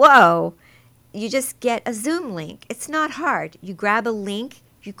like, whoa. You just get a Zoom link. It's not hard. You grab a link,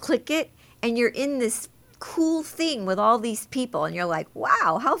 you click it, and you're in this cool thing with all these people. And you're like,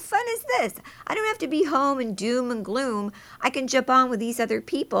 wow, how fun is this? I don't have to be home and doom and gloom. I can jump on with these other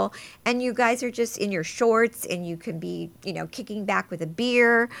people. And you guys are just in your shorts, and you can be, kicking back with a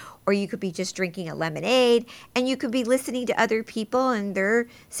beer, or you could be just drinking a lemonade, and you could be listening to other people and their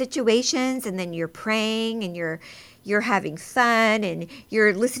situations, and then you're praying, and you're having fun, and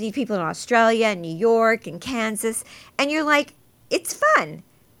you're listening to people in Australia and New York and Kansas, and you're like, it's fun.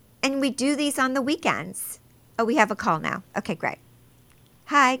 And we do these on the weekends. Oh, we have a call now. Okay, great.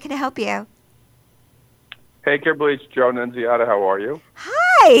 Hi, can I help you? Hey, Kimberly, it's Joe Nunziata. How are you?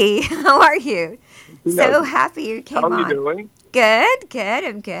 Hi, how are you? So happy you came on. How are you doing? Good.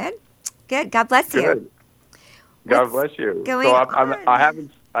 I'm good. Good. God bless you. Good. God bless you.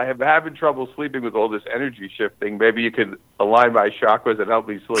 I have having trouble sleeping with all this energy shifting. Maybe you could align my chakras and help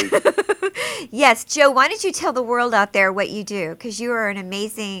me sleep. Yes, Joe, why don't you tell the world out there what you do? Because you are an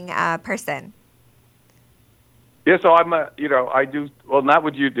amazing person. Yeah, so I do, well, not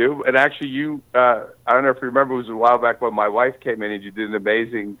what you do. And actually I don't know if you remember, it was a while back when my wife came in and you did an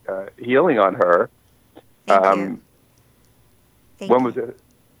amazing healing on her. Thank you. When was it?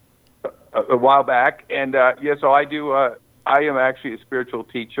 A while back. And so I do, I am actually a spiritual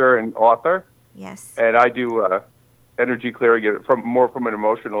teacher and author. Yes. And I do energy clearing from an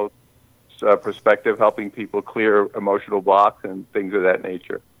emotional perspective, helping people clear emotional blocks and things of that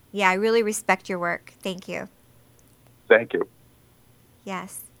nature. Yeah, I really respect your work. Thank you. Thank you.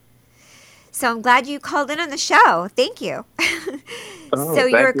 Yes. So I'm glad you called in on the show. Thank you. So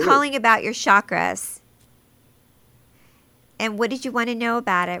you're calling about your chakras. And what did you want to know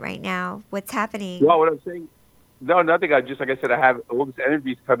about it right now? What's happening? Well, what I'm saying, no, nothing. Like I said, I have all this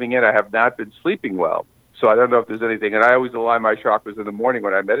energy coming in. I have not been sleeping well. So I don't know if there's anything. And I always align my chakras in the morning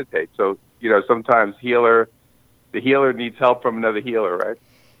when I meditate. So, sometimes the healer needs help from another healer, right?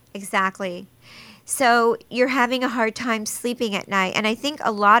 Exactly. So you're having a hard time sleeping at night. And I think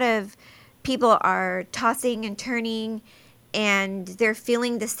a lot of people are tossing and turning, and they're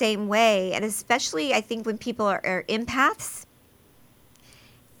feeling the same way. And especially, I think, when people are empaths.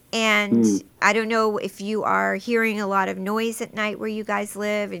 And I don't know if you are hearing a lot of noise at night where you guys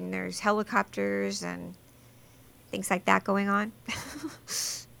live, and there's helicopters and things like that going on.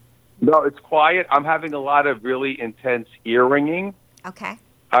 No, it's quiet. I'm having a lot of really intense ear ringing. Okay.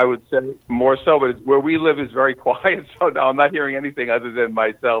 I would say more so, but where we live is very quiet, so no, I'm not hearing anything other than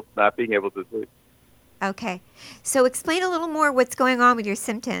myself not being able to sleep. Okay. So explain a little more what's going on with your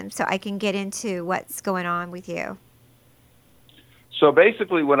symptoms so I can get into what's going on with you. So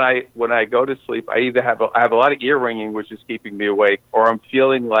basically, when I go to sleep, I either have a lot of ear ringing, which is keeping me awake, or I'm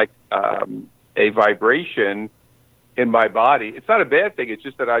feeling like a vibration in my body. It's not a bad thing. It's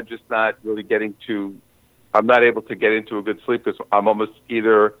just that I'm just not really I'm not able to get into a good sleep because I'm almost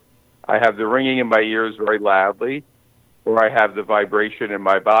either I have the ringing in my ears very loudly, or I have the vibration in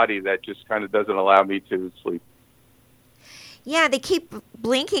my body that just kind of doesn't allow me to sleep. Yeah, they keep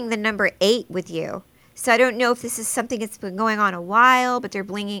blinking the number 8 with you. So I don't know if this is something that's been going on a while, but they're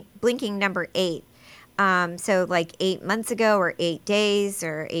blinking number 8. So like 8 months ago, or 8 days,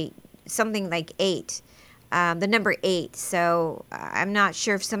 or 8, something like 8. The number 8. So I'm not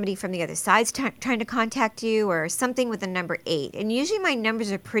sure if somebody from the other side's trying to contact you, or something with the number 8. And usually my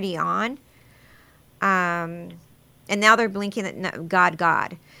numbers are pretty on. And now they're blinking at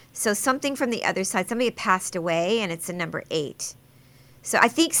God. So something from the other side, somebody had passed away, and it's a number 8. So I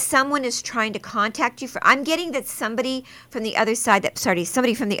think someone is trying to contact you. I'm getting that somebody from the other side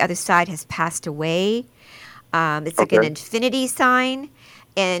has passed away. It's like an infinity sign.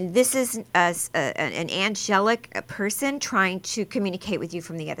 And this is an angelic person trying to communicate with you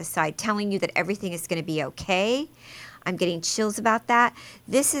from the other side, telling you that everything is going to be okay. I'm getting chills about that.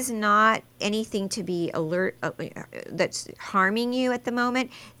 This is not anything to be alert that's harming you at the moment.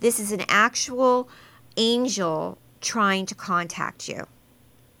 This is an actual angel trying to contact you.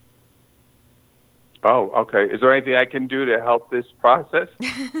 Oh, okay. Is there anything I can do to help this process?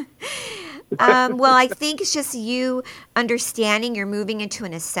 Well, I think it's just you understanding you're moving into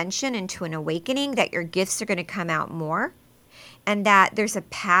an ascension, into an awakening, that your gifts are going to come out more, and that there's a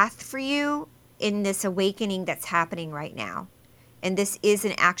path for you in this awakening that's happening right now. And this is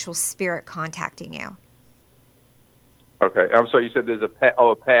an actual spirit contacting you. Okay. So you said there's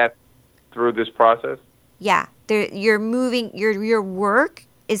a path through this process? Yeah. You're moving, your work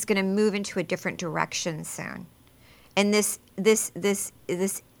is going to move into a different direction soon. And this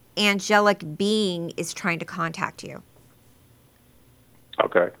angelic being is trying to contact you.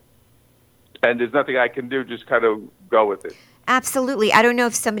 Okay. And there's nothing I can do, just kind of go with it. Absolutely. I don't know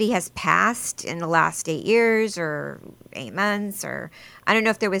if somebody has passed in the last 8 years or 8 months, or I don't know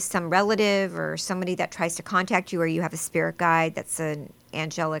if there was some relative or somebody that tries to contact you, or you have a spirit guide that's an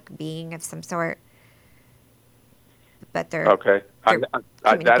angelic being of some sort. But they're okay. They're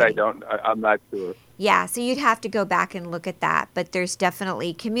That I don't. I'm not sure. Yeah, so you'd have to go back and look at that. But there's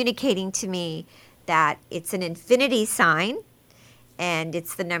definitely communicating to me that it's an infinity sign, and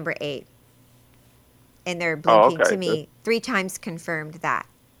it's the number 8. And they're blinking to me 3 times confirmed that.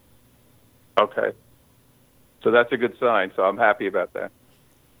 Okay. So that's a good sign. So I'm happy about that.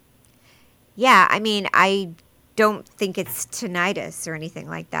 Yeah, I mean, I don't think it's tinnitus or anything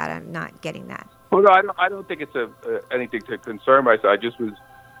like that. I'm not getting that. Well, no, I don't think it's anything to concern myself.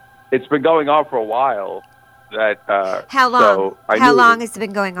 It's been going on for a while. How long? So How long has it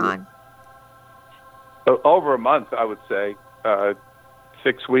been going on? Over a month, I would say.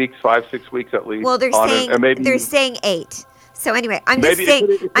 6 weeks, 5-6 weeks at least. Well, they're saying 8. So anyway, I'm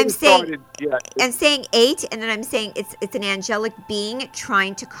saying 8, and then I'm saying it's an angelic being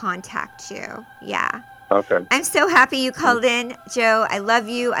trying to contact you. Yeah. Okay. I'm so happy you called in, Joe. I love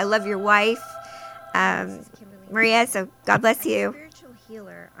you. I love your wife, Maria. So God bless you.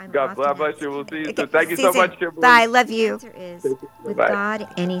 God bless you. We'll see you soon. Thank you so much, Kimberly. Bye. Love you. With Bye. God,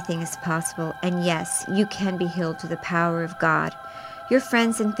 anything is possible. And yes, you can be healed through the power of God. Your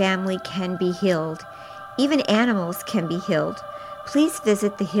friends and family can be healed. Even animals can be healed. Please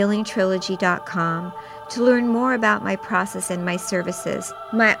visit thehealingtrilogy.com to learn more about my process and my services.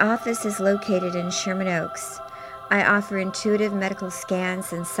 My office is located in Sherman Oaks. I offer intuitive medical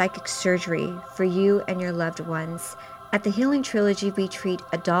scans and psychic surgery for you and your loved ones. At the Healing Trilogy, we treat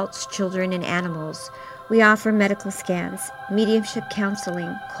adults, children, and animals. We offer medical scans, mediumship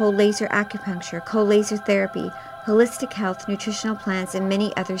counseling, cold laser acupuncture, cold laser therapy, holistic health, nutritional plans, and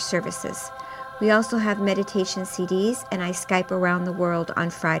many other services. We also have meditation CDs, and I Skype around the world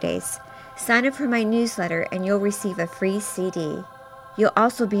on Fridays. Sign up for my newsletter and you'll receive a free CD. You'll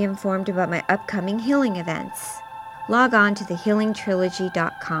also be informed about my upcoming healing events. Log on to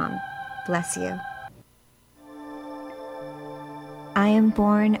thehealingtrilogy.com. Bless you. I am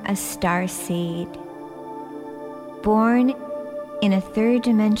born a star seed, born in a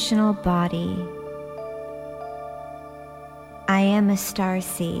third-dimensional body. I am a star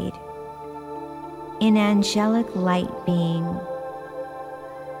seed, an angelic light being.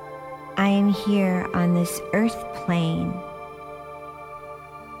 I am here on this earth plane.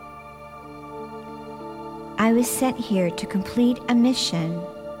 I was sent here to complete a mission.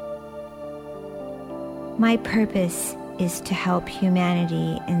 My purpose is to help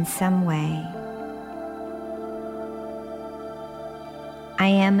humanity in some way. I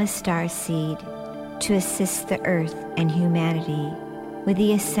am a star seed to assist the earth and humanity with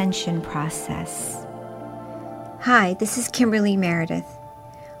the ascension process. Hi, this is Kimberly Meredith.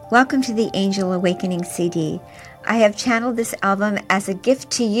 Welcome to the Angel Awakening CD. I have channeled this album as a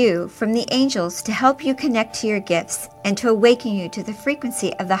gift to you from the angels to help you connect to your gifts and to awaken you to the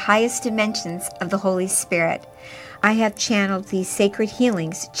frequency of the highest dimensions of the Holy Spirit. I have channeled these sacred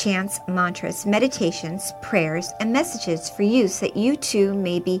healings, chants, mantras, meditations, prayers, and messages for you so that you too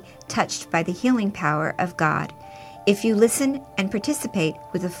may be touched by the healing power of God. If you listen and participate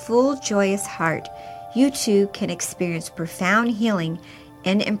with a full, joyous heart, you too can experience profound healing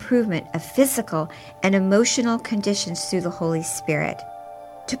and improvement of physical and emotional conditions through the Holy Spirit.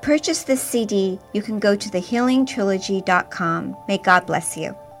 To purchase this CD, you can go to thehealingtrilogy.com. May God bless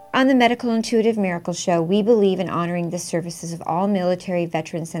you. On the Medical Intuitive Miracle Show, we believe in honoring the services of all military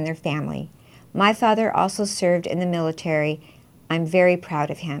veterans and their family. My father also served in the military. I'm very proud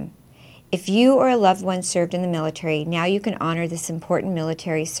of him. If you or a loved one served in the military, now you can honor this important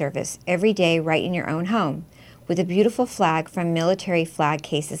military service every day right in your own home with a beautiful flag from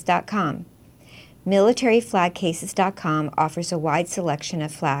MilitaryFlagCases.com. MilitaryFlagCases.com offers a wide selection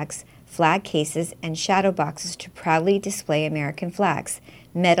of flags, flag cases, and shadow boxes to proudly display American flags,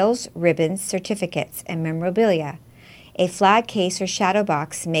 medals, ribbons, certificates, and memorabilia. A flag case or shadow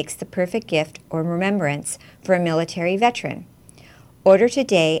box makes the perfect gift or remembrance for a military veteran. Order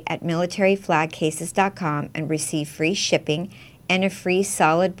today at MilitaryFlagCases.com and receive free shipping and a free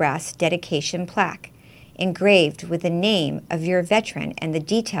solid brass dedication plaque, engraved with the name of your veteran and the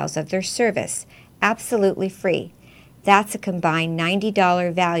details of their service, absolutely free. That's a combined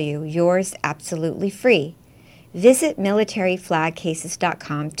 $90 value, yours absolutely free. Visit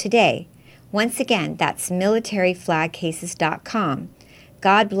MilitaryFlagCases.com today. Once again, that's MilitaryFlagCases.com.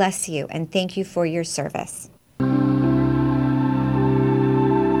 God bless you, and thank you for your service.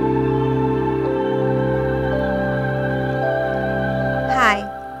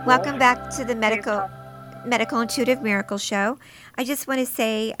 Hi, welcome back to the Medical Intuitive Miracle Show. I just want to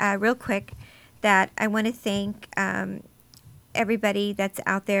say real quick that I want to thank everybody that's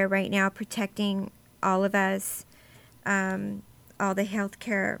out there right now protecting all of us, all the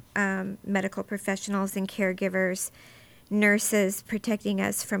healthcare medical professionals and caregivers, nurses protecting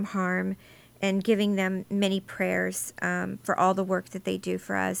us from harm, and giving them many prayers for all the work that they do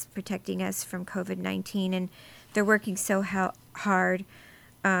for us, protecting us from COVID-19. And they're working so hard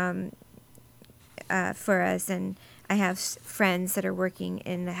for us. And I have friends that are working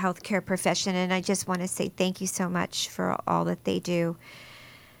in the healthcare profession, and I just want to say thank you so much for all that they do.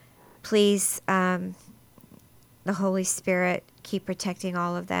 Please, the Holy Spirit, keep protecting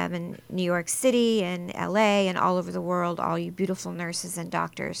all of them in New York City and LA and all over the world, all you beautiful nurses and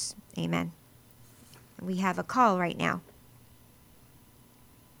doctors. Amen. We have a call right now.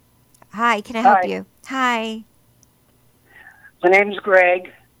 Hi, can I help you? Hi. My name's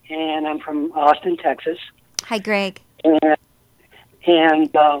Greg, and I'm from Austin, Texas. Hi, Greg. And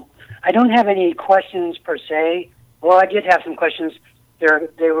I don't have any questions per se. Well, I did have some questions.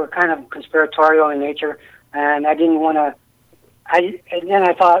 They were kind of conspiratorial in nature, and I didn't want to. And then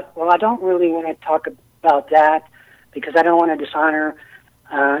I thought, well, I don't really want to talk about that because I don't want to dishonor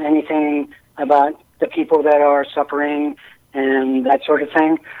anything about the people that are suffering and that sort of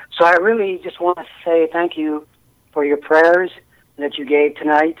thing. So I really just want to say thank you for your prayers that you gave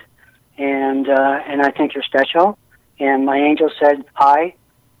tonight, and I think you're special. And my angel said hi,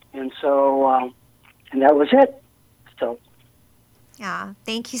 and so and that was it. So. Yeah,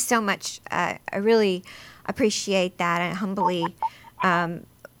 thank you so much. I really appreciate that, and humbly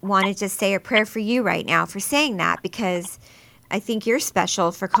wanted to say a prayer for you right now for saying that, because I think you're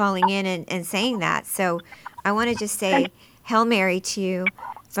special for calling in and saying that. So I want to just say Hail Mary to you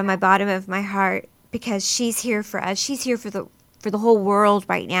from the bottom of my heart, because she's here for us. She's here for the whole world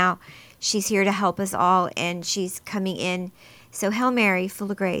right now. She's here to help us all, and she's coming in. So Hail Mary,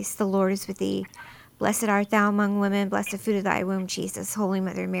 full of grace, the Lord is with thee. Blessed art thou among women, blessed the fruit of thy womb, Jesus. Holy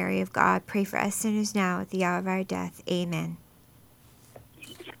Mother Mary of God, pray for us sinners now at the hour of our death. Amen.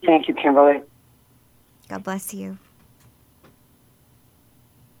 Thank you, Kimberly. God bless you.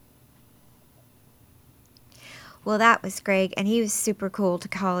 Well, that was Greg, and he was super cool to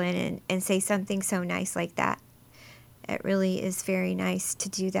call in and say something so nice like that. It really is very nice to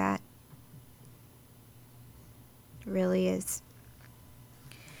do that. It really is.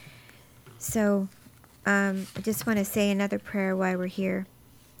 So, I just want to say another prayer while we're here.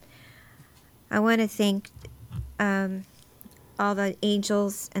 I want to thank all the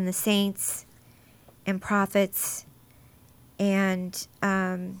angels and the saints and prophets and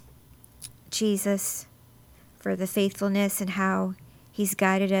Jesus for the faithfulness and how he's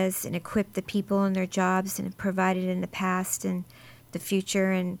guided us and equipped the people in their jobs and provided in the past and the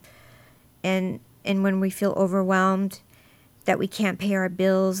future, and when we feel overwhelmed that we can't pay our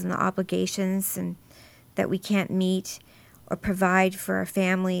bills and the obligations and that we can't meet or provide for our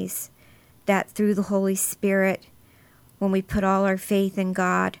families, that through the Holy Spirit, when we put all our faith in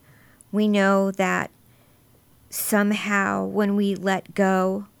God, we know that somehow when we let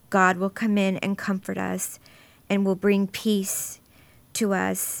go, God will come in and comfort us and will bring peace to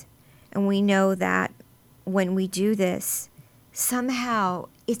us. And we know that when we do this, somehow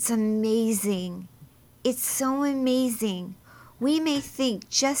it's amazing. It's so amazing. We may think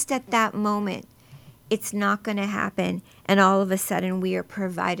just at that moment it's not going to happen, and all of a sudden we are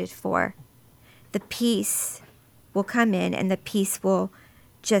provided for. The peace will come in, and the peace will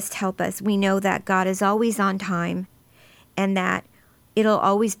just help us. We know that God is always on time, and that it'll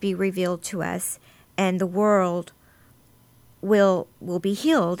always be revealed to us, and the world will be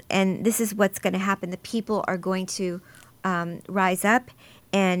healed. And this is what's going to happen. The people are going to rise up,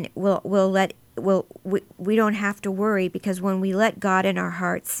 and we don't have to worry, because when we let God in our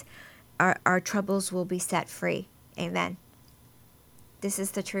hearts, our troubles will be set free. Amen. This is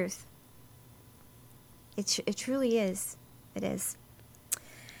the truth. It truly is. It is.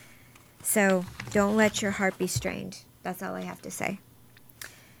 So don't let your heart be strained. That's all I have to say.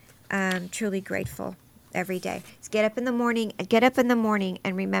 I'm truly grateful every day. So get up in the morning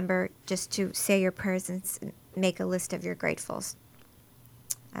and remember just to say your prayers and make a list of your gratefuls.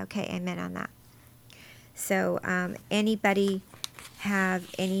 Okay, amen on that. So anybody have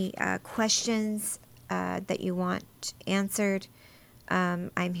any questions that you want answered?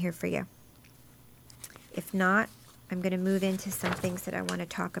 I'm here for you. If not, I'm going to move into some things that I want to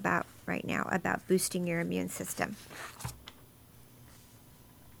talk about right now about boosting your immune system.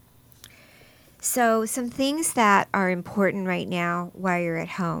 So some things that are important right now while you're at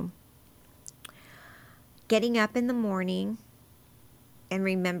home. Getting up in the morning and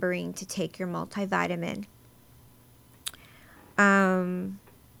remembering to take your multivitamin.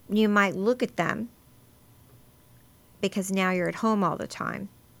 You might look at them because now you're at home all the time,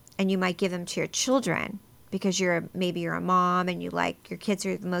 and you might give them to your children because maybe you're a mom and your kids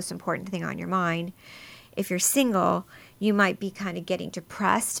are the most important thing on your mind. If you're single, you might be kind of getting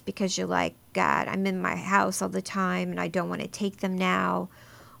depressed because you're like, God, I'm in my house all the time and I don't want to take them now,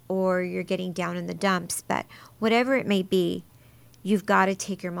 or you're getting down in the dumps. But whatever it may be, you've got to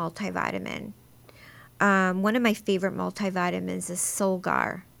take your multivitamin. One of my favorite multivitamins is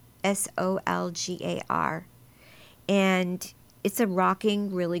Solgar, Solgar. And it's a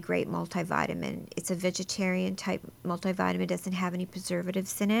rocking, really great multivitamin. It's a vegetarian type multivitamin. It doesn't have any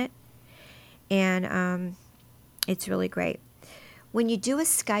preservatives in it. And it's really great. When you do a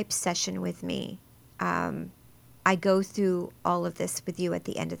Skype session with me, I go through all of this with you at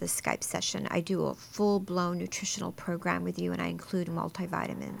the end of the Skype session. I do a full-blown nutritional program with you, and I include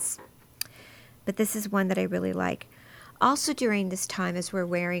multivitamins. But this is one that I really like. Also during this time, as we're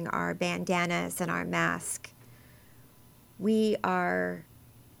wearing our bandanas and our mask, we are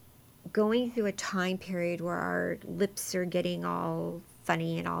going through a time period where our lips are getting all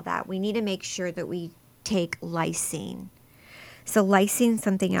funny and all that. We need to make sure that we take lysine. So lysine is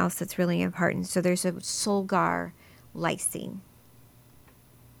something else that's really important. So there's a Solgar lysine.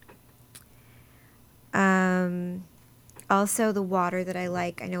 Also the water that I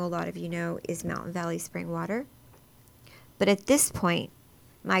like, I know a lot of you know, is Mountain Valley Spring Water. But at this point,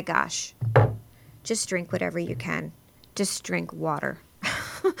 my gosh, just drink whatever you can. Just drink water.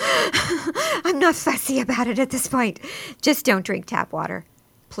 I'm not fussy about it at this point. Just don't drink tap water.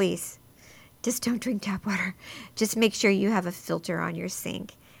 Please. Just don't drink tap water. Just make sure you have a filter on your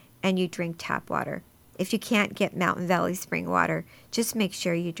sink and you drink tap water. If you can't get Mountain Valley Spring Water, just make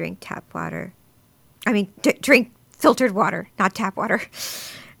sure you drink tap water. Drink filtered water, not tap water.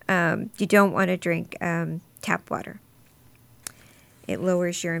 You don't want to drink tap water. It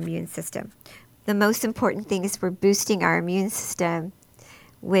lowers your immune system. The most important thing is we're boosting our immune system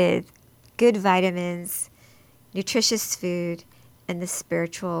with good vitamins, nutritious food, and the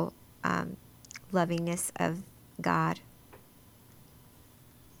spiritual lovingness of God.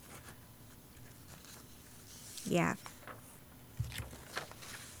 Yeah.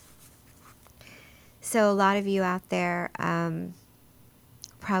 So a lot of you out there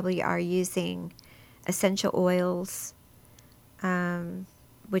probably are using essential oils,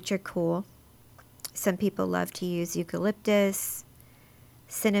 which are cool. Some people love to use eucalyptus,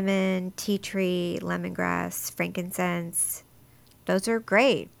 cinnamon, tea tree, lemongrass, frankincense. Those are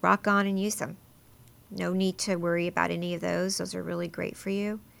great. Rock on and use them. No need to worry about any of those. Those are really great for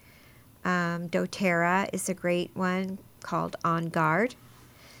you. doTERRA is a great one called On Guard.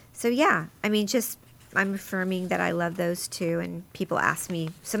 So yeah, I'm affirming that I love those too. And people ask me,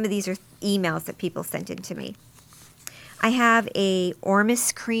 some of these are emails that people sent in to me. I have a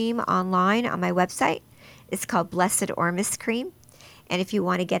Ormus cream online on my website. It's called Blessed Ormus Cream. And if you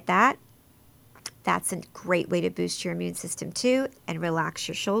want to get that, that's a great way to boost your immune system too and relax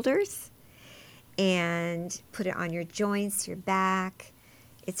your shoulders and put it on your joints, your back.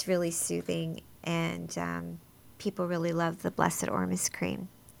 It's really soothing, and people really love the Blessed Ormus Cream.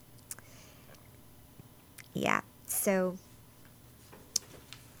 Yeah, so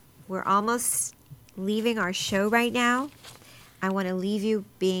we're almost leaving our show right now. I want to leave you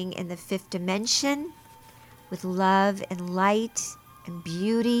being in the fifth dimension with love and light and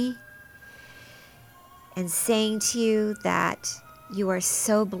beauty, and saying to you that you are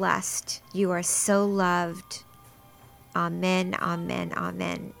so blessed, you are so loved. Amen, amen,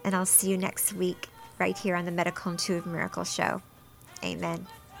 amen. And I'll see you next week right here on the Medical Intuitive Miracle Show. Amen.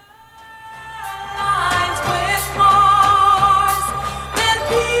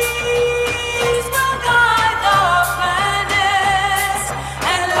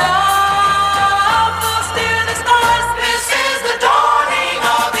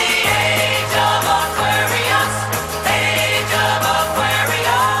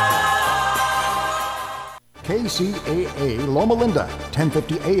 KCAA Loma Linda,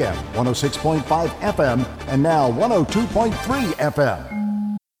 1050 AM, 106.5 FM, and now 102.3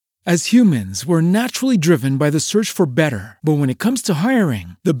 FM. As humans, we're naturally driven by the search for better. But when it comes to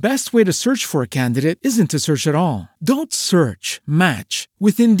hiring, the best way to search for a candidate isn't to search at all. Don't search, match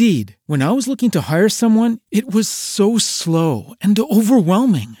with Indeed. When I was looking to hire someone, it was so slow and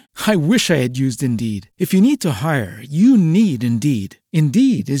overwhelming. I wish I had used Indeed. If you need to hire, you need Indeed.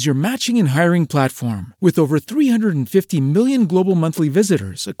 Indeed is your matching and hiring platform with over 350 million global monthly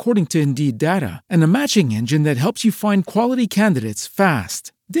visitors, according to Indeed data, and a matching engine that helps you find quality candidates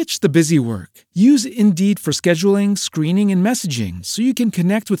fast. Ditch the busy work. Use Indeed for scheduling, screening, and messaging so you can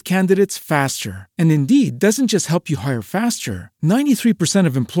connect with candidates faster. And Indeed doesn't just help you hire faster. 93%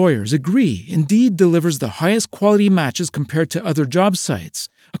 of employers agree Indeed delivers the highest quality matches compared to other job sites,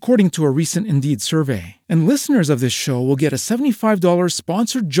 according to a recent Indeed survey. And listeners of this show will get a $75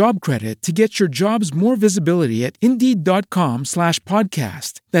 sponsored job credit to get your jobs more visibility at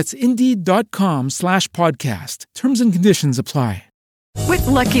Indeed.com/podcast. That's Indeed.com/podcast. Terms and conditions apply. With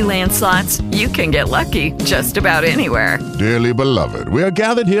Lucky Land Slots, you can get lucky just about anywhere. Dearly beloved, we are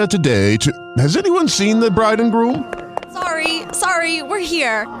gathered here today to... Has anyone seen the bride and groom? Sorry, we're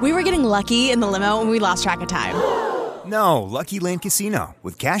here. We were getting lucky in the limo and we lost track of time. No, Lucky Land Casino,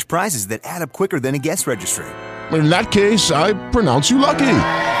 with cash prizes that add up quicker than a guest registry. In that case, I pronounce you lucky.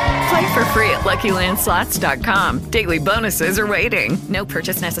 Play for free at LuckyLandSlots.com. Daily bonuses are waiting. No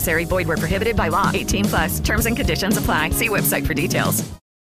purchase necessary. Void where prohibited by law. 18+. Terms and conditions apply. See website for details.